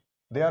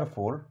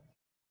 Therefore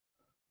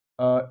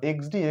x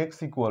dx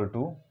equal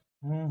to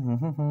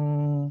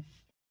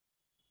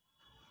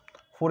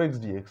 4x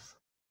dx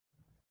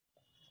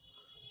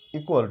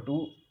equal to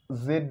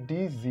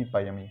ZDZ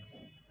পাই আমি।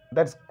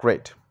 That's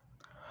great.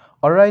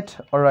 Alright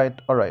alright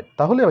alright,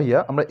 তাহলে ভাইয়া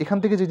আমরা এখান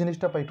থেকে যে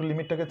জিনিসটা পাই, একটু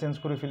লিমিটটাকে চেঞ্জ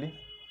করে ফেলি।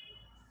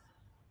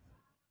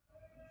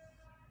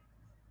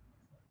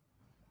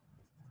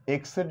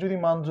 এক্স এর যদি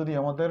মান যদি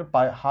আমাদের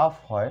হাফ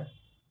হয়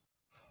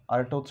আর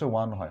এটা হচ্ছে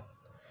 1 হয়,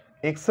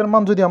 এক্স এর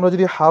মান যদি আমরা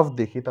যদি হাফ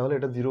দেখি তাহলে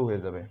এটা 0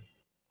 হয়ে যাবে,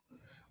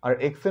 আর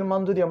এক্স এর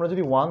মান যদি আমরা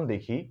যদি 1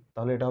 দেখি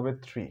তাহলে এটা হবে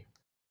 3।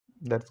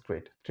 That's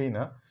great. 3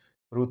 না,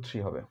 √3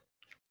 হবে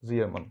জি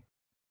এর মান।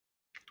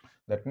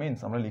 দ্যাট মিনস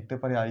আমরা লিখতে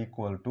পারি i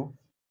ইকুয়াল টু,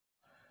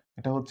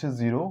 এটা হচ্ছে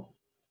 0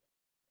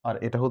 আর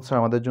এটা হচ্ছে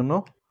আমাদের জন্য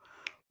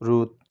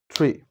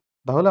 √3।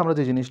 তাহলে আমরা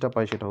যে জিনিসটা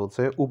পাই সেটা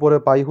হচ্ছে, উপরে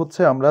পাই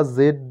হচ্ছে আমরা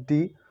ZD,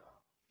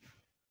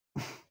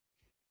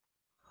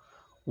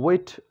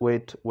 ওয়েট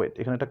ওয়েট ওয়েট,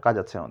 এখানে একটা কাজ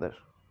আছে আমাদের,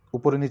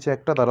 উপরে নিচে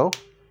একটা, দাঁড়াও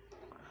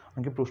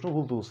আমি কি প্রশ্ন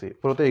ভুল তুলছি,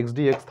 পুরো তো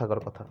XDX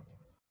থাকার কথা,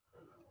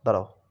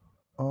 দাঁড়াও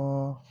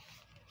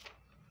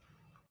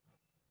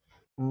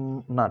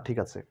না ঠিক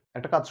আছে,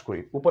 একটা কাজ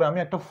করি, উপরে আমি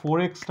একটা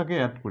 4xটাকে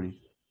অ্যাড করি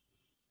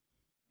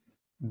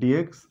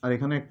dx, আর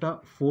এখানে একটা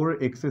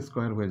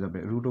 4x² হয়ে যাবে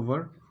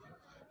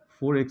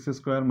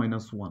 √4x²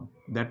 - 1।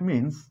 দ্যাট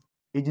মিনস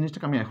এই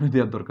জিনিসটাকে আমি এখনই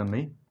দেওয়ার দরকার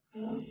নেই,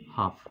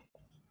 হাফ।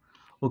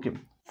 ওকে,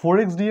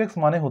 4x dx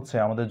মানে হচ্ছে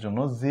আমাদের জন্য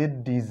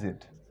zdz,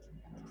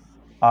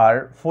 আর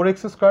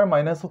 4x²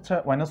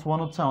 -1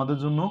 হচ্ছে আমাদের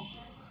জন্য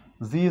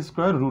z²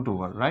 √,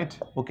 রাইট?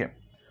 ওকে,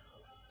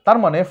 তার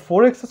মানে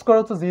 4x²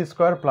 হচ্ছে z²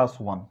 +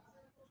 1।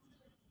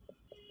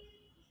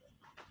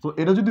 তো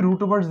এটা যদি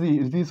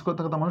 √z²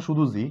 থাকে, তার মানে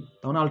শুধু z,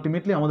 তাহলে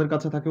আলটিমেটলি আমাদের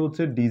কাছে থাকে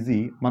হচ্ছে dz,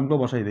 মানগুলো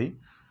বসাই দেই,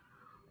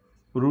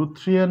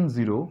 √3 and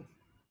 0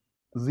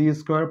 z²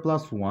 +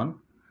 1।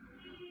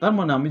 তার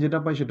মানে আমি যেটা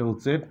পাই সেটা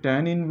হচ্ছে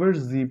tan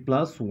inverse z +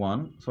 1,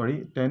 sorry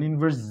tan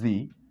inverse z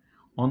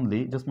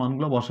only, just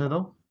মানগুলো বসায়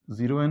দাও,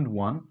 0 and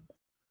 1,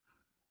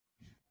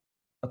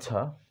 আচ্ছা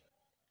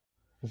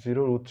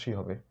 0 √3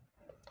 হবে,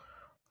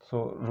 সো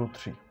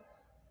 √3,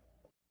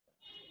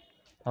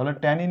 তাহলে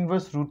tan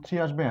inverse √3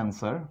 আসবে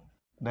অ্যান্সার।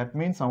 দ্যাট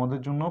মিনস আমাদের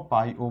জন্য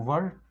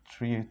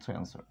π/3 হচ্ছে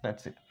অ্যান্সার।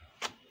 That's it.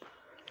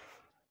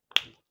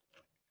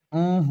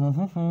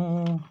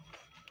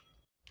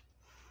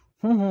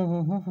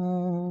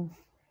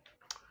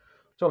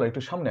 চলো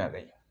একটু সামনে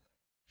আগাই।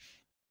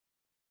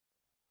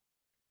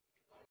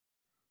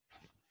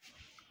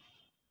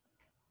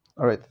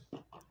 অলরাইট,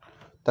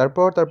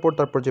 তারপর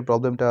যে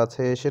প্রবলেমটা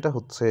আছে সেটা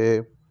হচ্ছে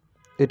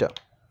এটা,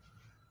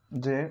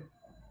 যে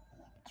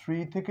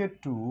 3 থেকে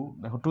 2,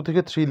 দেখো 2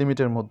 থেকে 3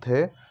 লিমিটের মধ্যে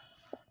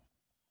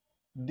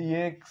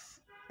dx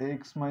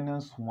x - 1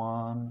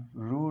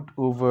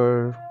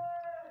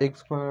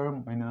 √x²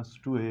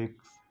 - 2x।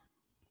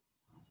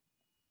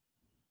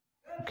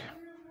 ওকে,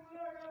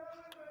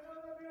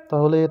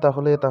 তাহলে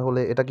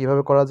এটা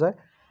কিভাবে করা যায়?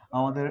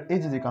 আমাদের এই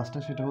যে কাজটা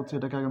সেটা হচ্ছে,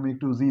 এটাকে আমি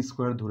একটু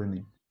z² ধরে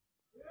নিই।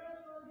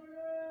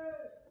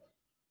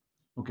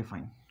 ওকে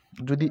ফাইন,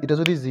 এটা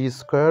যদি z²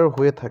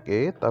 হয়ে থাকে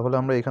তাহলে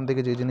আমরা এখান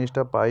থেকে যে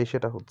জিনিসটা পাই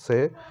সেটা হচ্ছে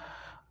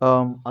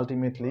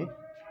আলটিমেটলি,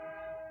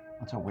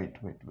 আচ্ছা ওয়েট,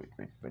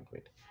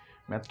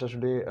 ম্যাথটা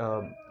আসলে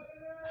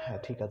হ্যাঁ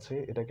ঠিক আছে,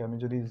 এটাকে আমি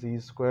যদি z²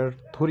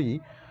 ধরি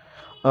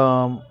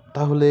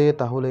তাহলে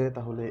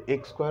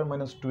x²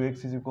 - 2x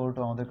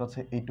 = আমাদের কাছে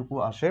এইটুকু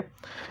আসে।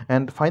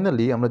 অ্যান্ড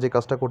ফাইনালি আমরা যে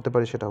কাজটা করতে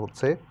পারি সেটা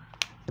হচ্ছে,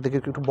 এটাকে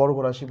একটু বড়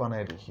রাশি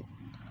বানায় দেখি,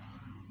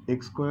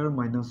 x²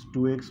 -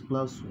 2x +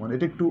 1,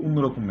 এটা একটু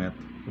অন্যরকম ম্যাথ।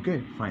 ওকে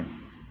ফাইন,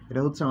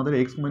 এটা হচ্ছে আমাদের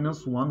x -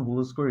 1² =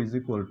 z²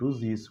 +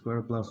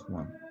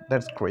 1।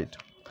 That's great.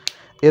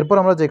 এরপর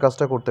আমরা যে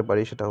কাজটা করতে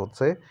পারি সেটা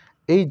হচ্ছে,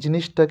 এই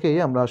জিনিসটাকেই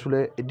আমরা আসলে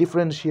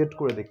ডিফারেন্সিয়েট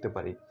করে দেখতে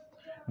পারি।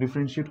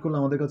 ডিফারেন্সিয়েট করলে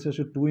আমাদের কাছে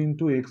আসে 2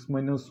 × x -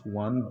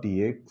 1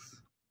 dx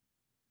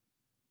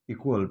 =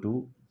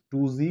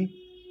 2z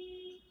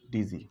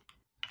dz।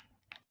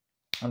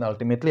 মানে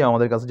আলটিমেটলি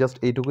আমাদের কাছে জাস্ট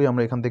এইটুকুই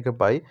আমরা এখান থেকে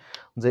পাই,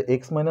 যে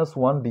x -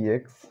 1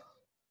 dx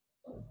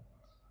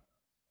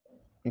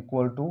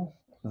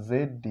 = z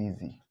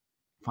dz।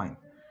 Fine,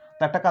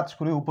 তো একটা কাজ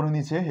করি, উপরে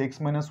নিচে x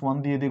 - 1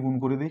 দিয়ে গুণ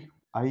করে দিই,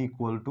 i =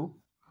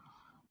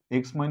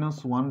 x -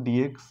 1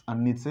 dx, আর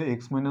নিচে x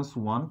 -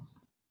 1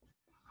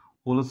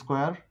 হোল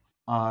স্কোয়ার,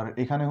 আর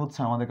এখানে হচ্ছে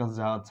আমাদের কাছে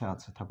যা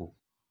আছে থাকুক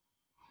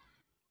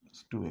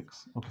 2x।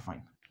 ওকে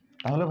ফাইন,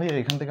 তাহলে ভাইয়া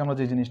এখান থেকে আমরা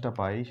যে জিনিসটা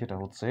পাই সেটা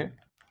হচ্ছে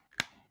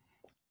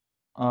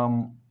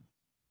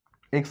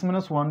x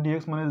 - 1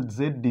 dx মানে z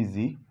dz,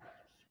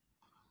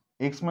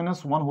 x -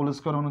 1 whole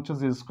square মানে হচ্ছে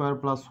z²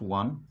 +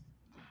 1,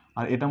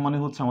 আর এটা মানে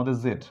হচ্ছে আমাদের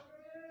z।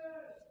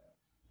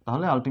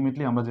 তাহলে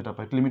আলটিমেটলি আমরা যেটা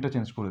পাই, লিমিটটা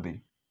চেঞ্জ করে দিই,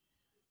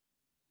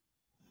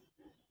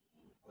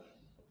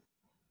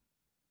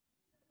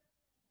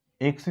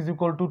 x =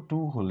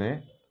 2 হলে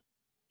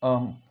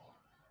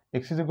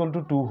x =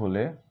 2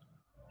 হলে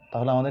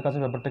তাহলে আমাদের কাছে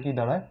ব্যাপারটা কি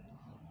দাঁড়ায়,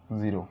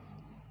 0।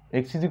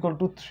 x =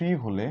 3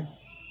 হলে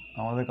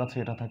আমাদের কাছে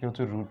এটা থাকে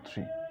হচ্ছে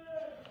 √3,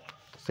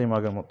 সেম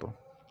আগের মতো।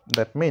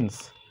 দ্যাট মিনস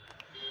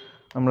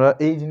আমরা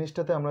এই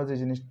জিনিসটাতে আমরা যে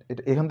জিনিস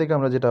এখান থেকে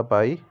আমরা যেটা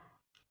পাই,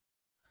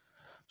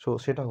 সো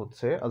সেটা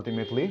হচ্ছে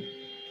আলটিমেটলি,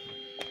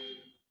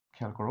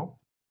 খেয়াল করো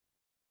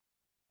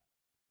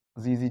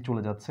জি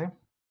চলে যাচ্ছে,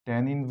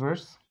 tan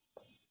inverse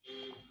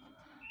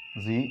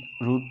জি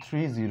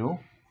 √3 0,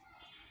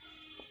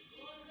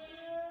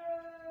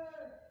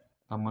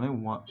 তার মানে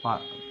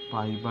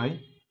π/6,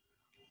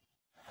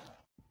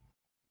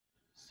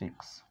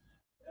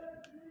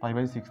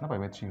 π/6 না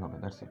π/3 হবে,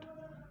 দ্যাটস ইট।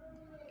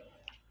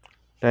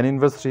 tan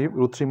ইনভার্স 3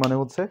 √3 মানে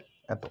হচ্ছে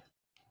এত।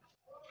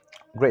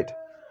 গ্রেট।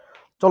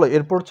 চলো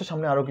এরপর হচ্ছে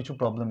সামনে আরো কিছু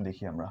প্রবলেম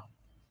দেখি আমরা।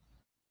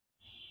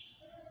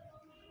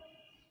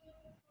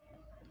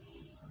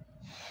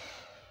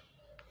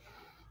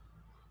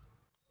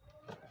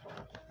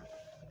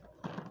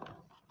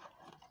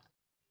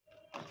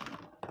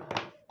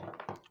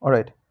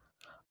 অলরাইট,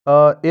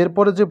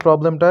 এরপরে যে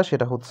প্রবলেমটা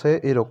সেটা হচ্ছে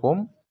এরকম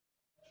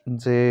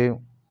যে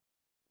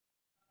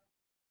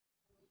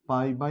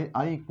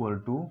π/i equal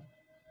to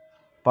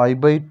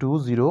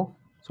π/60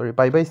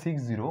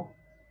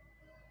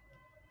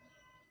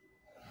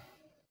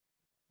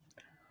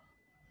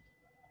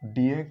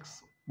 dx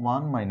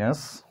 1 minus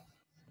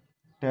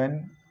tan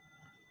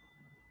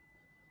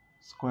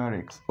square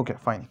x. Okay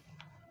fine.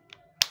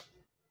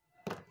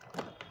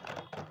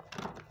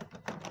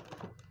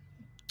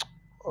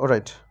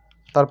 Alright,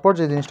 তারপর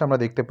যে জিনিসটা আমরা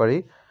দেখতে পারি,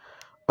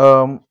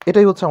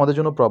 এটাই হচ্ছে আমাদের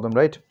জন্য প্রবলেম,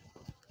 রাইট?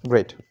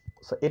 গ্রেট।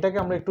 সো এটাকে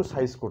আমরা একটু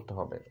সাইজ করতে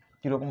হবে।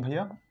 কীরকম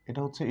ভাইয়া?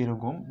 এটা হচ্ছে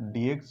এরকম,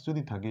 dx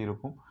যদি থাকে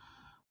এরকম,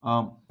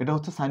 এটা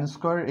হচ্ছে sin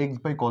square x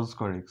by cos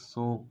square x,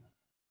 so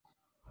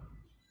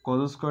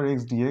cos square x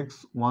dx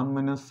 1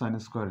 minus sin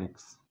square x,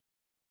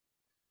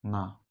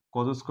 না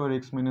cos square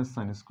x minus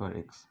sin square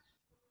x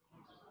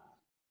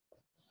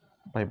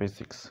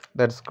π/6,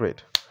 that's great.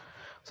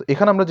 So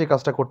এখানে আমরা যে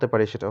কাজটা করতে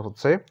পারি সেটা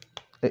হচ্ছে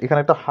এখানে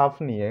একটা হাফ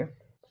নিয়ে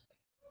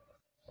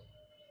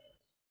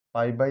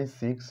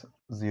π/6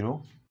 0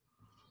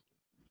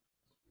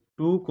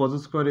 2 cos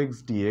স্কোয়ার x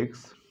dx,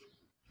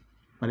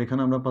 আর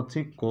এখানে আমরা পাচ্ছি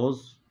cos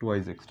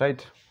twice x,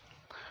 right?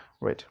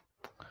 Right,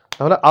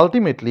 তাহলে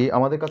আলটিমেটলি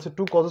আমাদের কাছে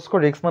 2 cos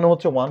স্কোয়ার x মানে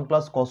হচ্ছে 1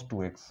 প্লাস cos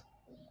 2x।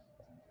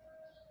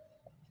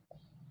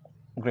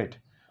 গ্রেট,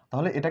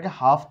 তাহলে এটাকে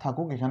হাফ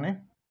থাকুক এখানে,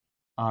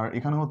 আর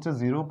এখানে হচ্ছে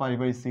 0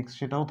 π/6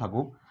 সেটাও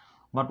থাকুক,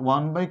 but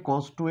 1 by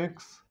cos 2x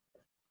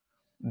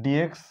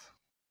dx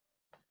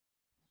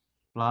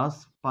plus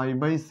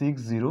π/6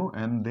 0,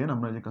 and then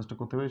আমরা যে কাজটা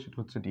করতে পারি সেটা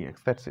হচ্ছে dx,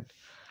 দ্যাটস ইট।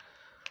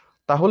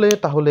 তাহলে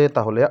তাহলে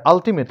তাহলে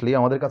আলটিমেটলি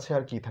আমাদের কাছে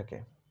আর কি থাকে?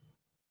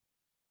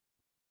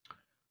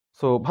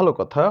 সো ভালো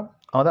কথা,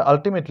 আমাদের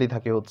আলটিমেটলি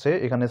থাকে হচ্ছে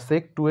এখানে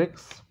sec 2x,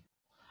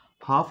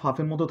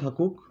 হাফের মতো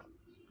থাকুক,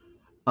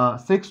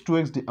 sec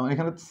 2x,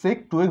 এখানে sec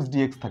 2x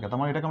dx থাকে, তার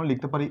মানে এটাকে আমরা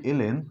লিখতে পারি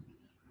ln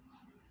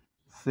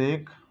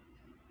sec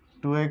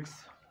 2x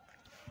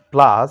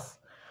প্লাস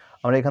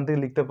আমরা এখান থেকে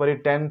লিখতে পারি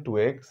tan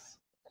 2x,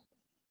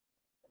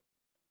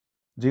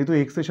 যেহেতু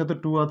x এর সাথে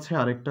 2 আছে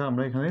আরেকটা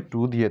আমরা এখানে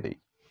 2 দিয়ে দেই।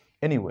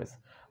 এনিওয়েজ,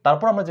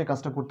 তারপর আমরা যে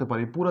কাজটা করতে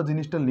পারি, পুরো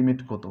জিনিসটার লিমিট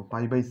কত?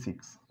 π/6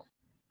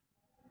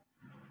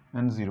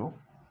 and 0,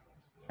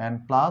 and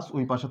প্লাস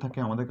ওই পাশে থাকে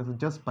আমাদের কাছে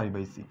জাস্ট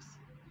π/6।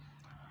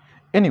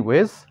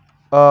 এনিওয়েজ,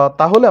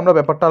 তাহলে আমরা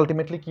ব্যাপারটা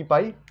আলটিমেটলি কি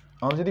পাই?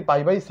 আমাদের যদি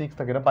π/6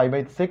 থাকে, এটা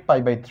sec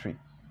π/3,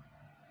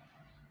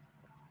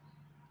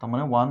 তার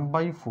মানে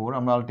 1/4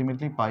 আমরা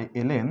আলটিমেটলি পাই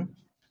ln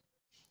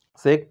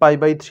sec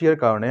π/3 এর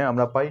কারণে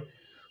আমরা পাই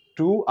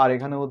 2, আর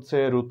এখানে হচ্ছে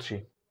 √3,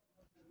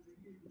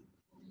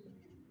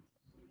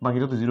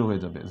 বাকিটা তো 0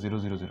 হয়ে যাবে, 0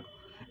 0 0।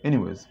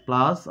 এনিওয়েজ,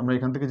 প্লাস আমরা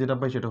এখান থেকে যেটা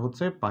পাই সেটা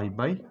হচ্ছে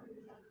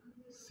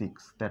π/6,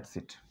 দ্যাটস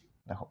ইট।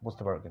 দেখো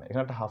বুঝতে পারো কিনা,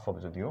 এখানে একটা হাফ হবে,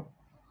 যদিও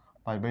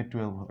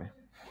π/12 হবে,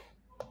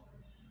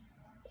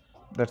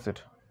 that's it.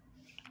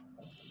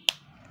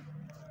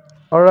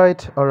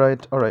 Alright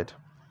alright alright,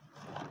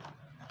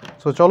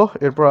 so চলো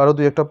এরপর আরো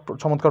দুই একটা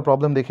চমৎকার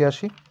প্রবলেম দেখে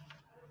আসি।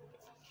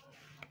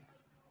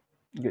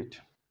 গ্রেট।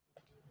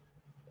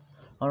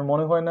 আমার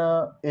মনে হয় না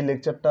এই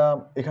লেকচারটা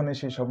এখানে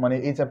শেষ হবে, মানে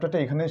এই চ্যাপ্টারটা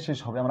এখানে শেষ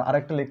হবে, আমার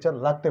আরেকটা লেকচার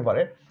লাগতে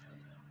পারে,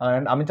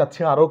 অ্যান্ড আমি চাচ্ছি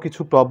আরও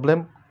কিছু প্রবলেম,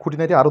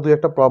 খুঁটিনাটি আরও দুই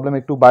একটা প্রবলেম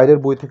একটু বাইরের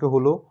বই থেকে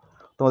হলেও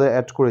তোমাদের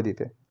অ্যাড করে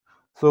দিতে।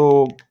 সো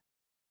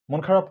মন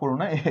খারাপ করো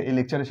না, এই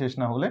লেকচারে শেষ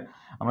না হলে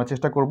আমরা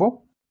চেষ্টা করব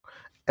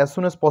অ্যাজ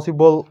সুন অ্যাজ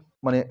পসিবল,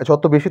 মানে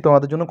যত বেশি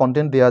তোমাদের জন্য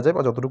কন্টেন্ট দেওয়া যায়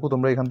বা যতটুকু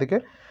তোমরা এখান থেকে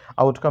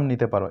আউটকাম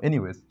নিতে পারো।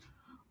 এনিওয়েজ,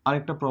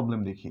 আরেকটা প্রবলেম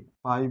দেখি,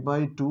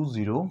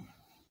 π/2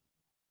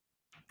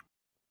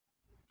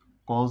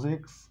 cos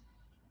x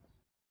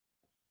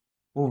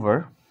over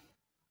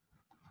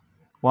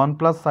 1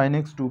 plus sin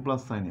x 2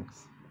 plus sin x।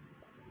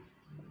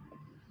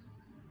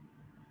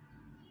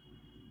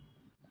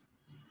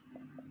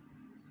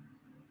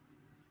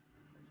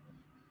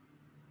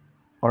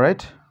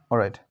 Alright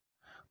alright,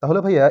 তাহলে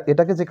ভাইয়া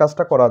এটাকে যে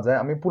কাজটা করা যায়,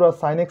 আমি পুরো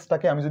sin x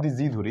টাকে আমি যদি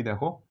জি ধরি,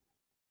 দেখো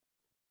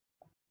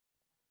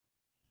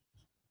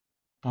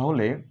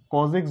তাহলে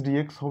cos x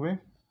dx হবে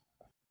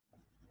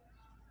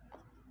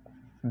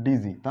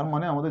dg, তার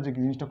মানে আমাদের যে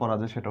জিনিসটা করা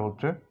যায় সেটা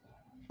হচ্ছে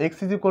x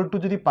ইজ ইকুয়াল টু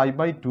যদি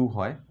π/2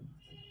 হয়,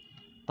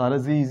 তাহলে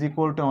g ইজ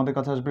ইকুয়াল টু আমাদের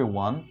কাছে আসবে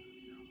 1,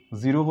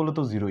 0 হলে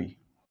তো 0ই।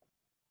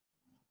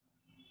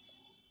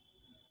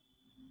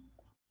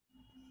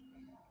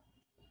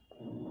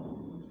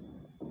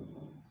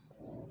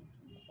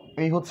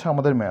 এই হচ্ছে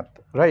আমাদের ম্যাথ,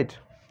 রাইট?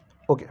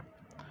 ওকে,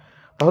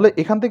 তাহলে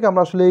এখান থেকে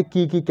আমরা আসলে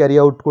কি কি ক্যারি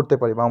আউট করতে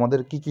পারি বা আমাদের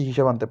কি কি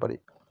হিসাব আনতে পারি?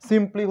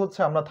 সিম্পলি হচ্ছে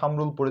আমরা থাম্ব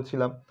রুল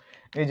পড়েছিলাম,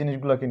 এই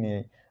জিনিসগুলোকে নিয়ে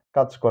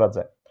কাজ করা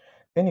যায়।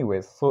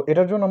 এনিওয়েজ, সো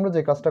এটার জন্য আমরা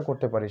যে কাজটা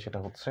করতে পারি সেটা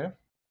হচ্ছে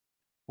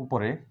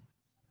উপরে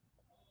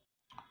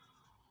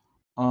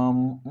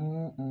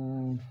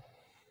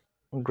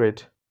great.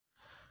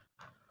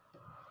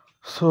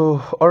 So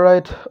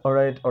alright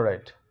alright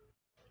alright,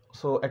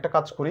 so একটা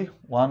কাজ করি,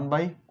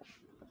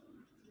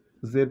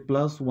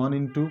 1/z+1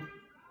 ইন্টু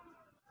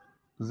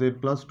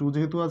z+2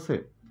 যেহেতু আছে,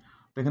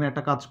 তো এখানে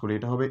একটা কাজ করি,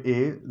 এটা হবে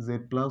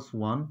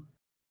az+1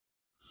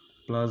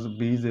 প্লাস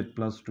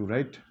bz+2,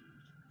 রাইট?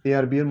 এ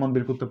আর বি এর মান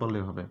বের করতে পারলে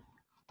হবে।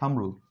 Thumb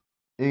rule,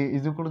 A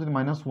is equal to যদি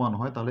 -1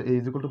 হয় তাহলে এ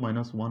ইজ ইকুয়াল টু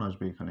 -1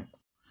 আসবে এখানে,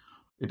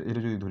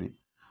 এটা যদি ধরি।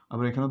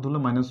 আবার এখানে ধরলে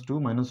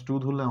 -2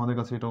 ধরলে আমাদের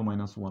কাছে এটাও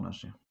 -1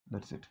 আসে।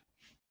 That's it.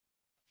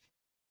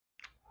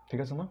 ঠিক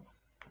আছে না?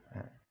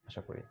 হ্যাঁ,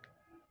 আশা করি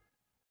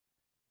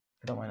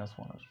এটা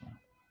 -1 আসবে।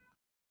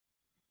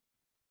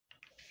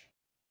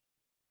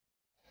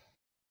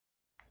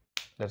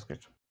 That's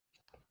good.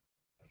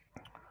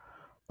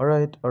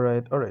 অলরাইট।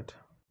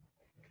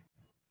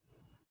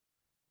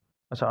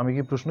 আচ্ছা, আমি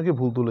কি প্রশ্ন কি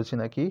ভুল তুলেছি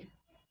নাকি?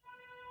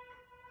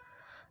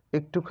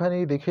 একটুখানি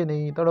দেখে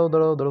নেই, দাঁড়াও।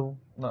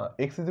 না,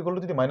 এক্স ইজ ইকুয়াল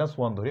টু যদি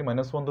 -1 ধরি,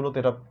 -1 ধরলে তো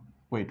এটা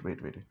ওয়েট,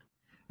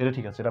 এটা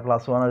ঠিক আছে, এটা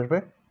 +1 আসবে,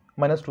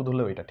 -2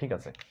 ধরলেও এটা ঠিক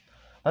আছে।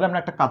 তাহলে আমরা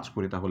একটা কাজ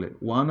করি, তাহলে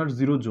 1 আর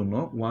 0 এর জন্য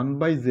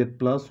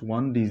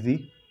 1/z+1 dz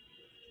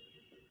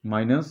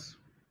minus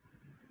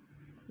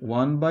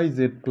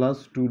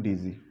 1/z+2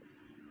 dz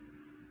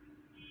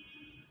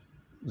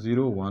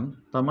 0 1।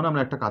 তার মানে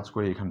আমরা একটা কাজ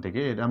করি এখান থেকে,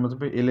 এটা আমরা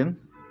পাই ln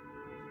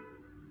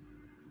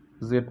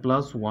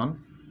z+1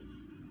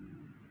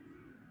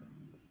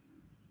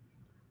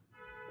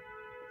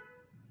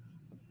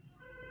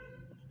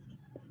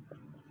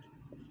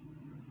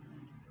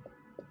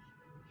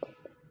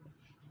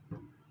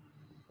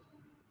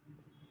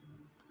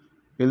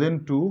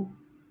 ln2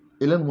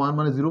 ln1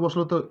 মানে 0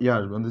 বসালে তো ইয়ে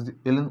আসবে,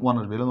 ln1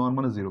 আসবে, ln1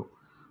 মানে 0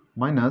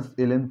 মাইনাস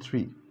ln3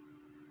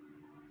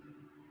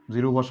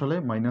 0 বসালে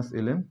মাইনাস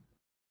ln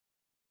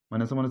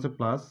মাইনাস মানে হচ্ছে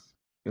প্লাস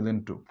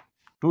ln2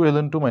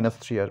 ln2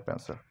 -3 আসবে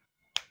অ্যান্সার।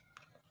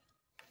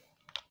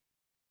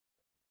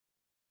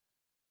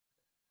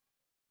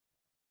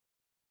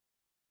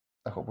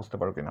 দেখো বুঝতে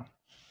পারো কিনা।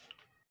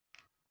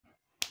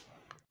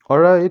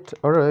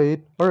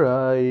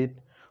 Alright.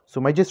 So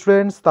my dear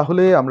students,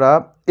 তাহলে আমরা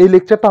এই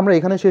লেকচারটা আমরা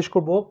এখানে শেষ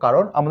করব,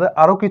 কারণ আমাদের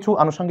আরও কিছু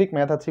আনুষঙ্গিক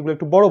ম্যাথ আছে, এগুলো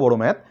একটু বড়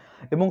ম্যাথ,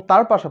 এবং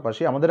তার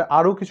পাশাপাশি আমাদের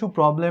আরও কিছু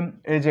প্রবলেম,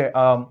 এই যে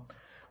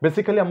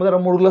বেসিক্যালি আমাদের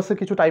মডুলাসে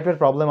কিছু টাইপের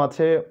প্রবলেম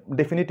আছে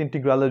ডেফিনিট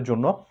ইন্টিগ্রালের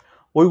জন্য,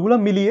 ওইগুলো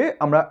মিলিয়ে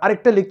আমরা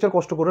আরেকটা লেকচার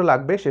কষ্ট করে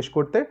লাগবে শেষ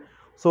করতে।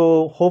 সো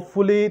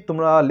হোপফুলি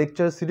তোমরা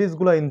লেকচার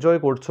সিরিজগুলো এনজয়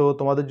করছো,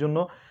 তোমাদের জন্য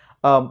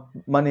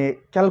মানে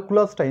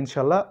ক্যালকুলাসটা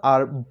ইনশাল্লাহ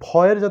আর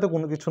ভয়ের যাতে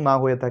কোনো কিছু না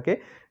হয়ে থাকে,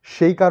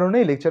 সেই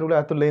কারণেই লেকচারগুলো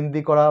এত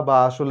লেন্দি করা, বা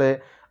আসলে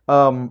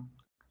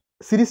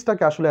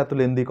সিরিজটাকে আসলে এত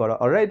লেন্দি করা।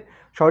 অলরাইট,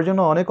 সবার জন্য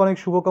অনেক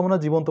শুভকামনা,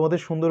 জীবন তোমাদের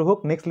সুন্দর হোক।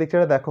 নেক্সট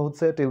লেকচারে দেখা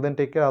হচ্ছে, টিল দেন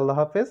টেক কেয়ার, আল্লাহ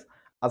হাফেজ,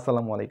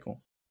 আসসালামু আলাইকুম।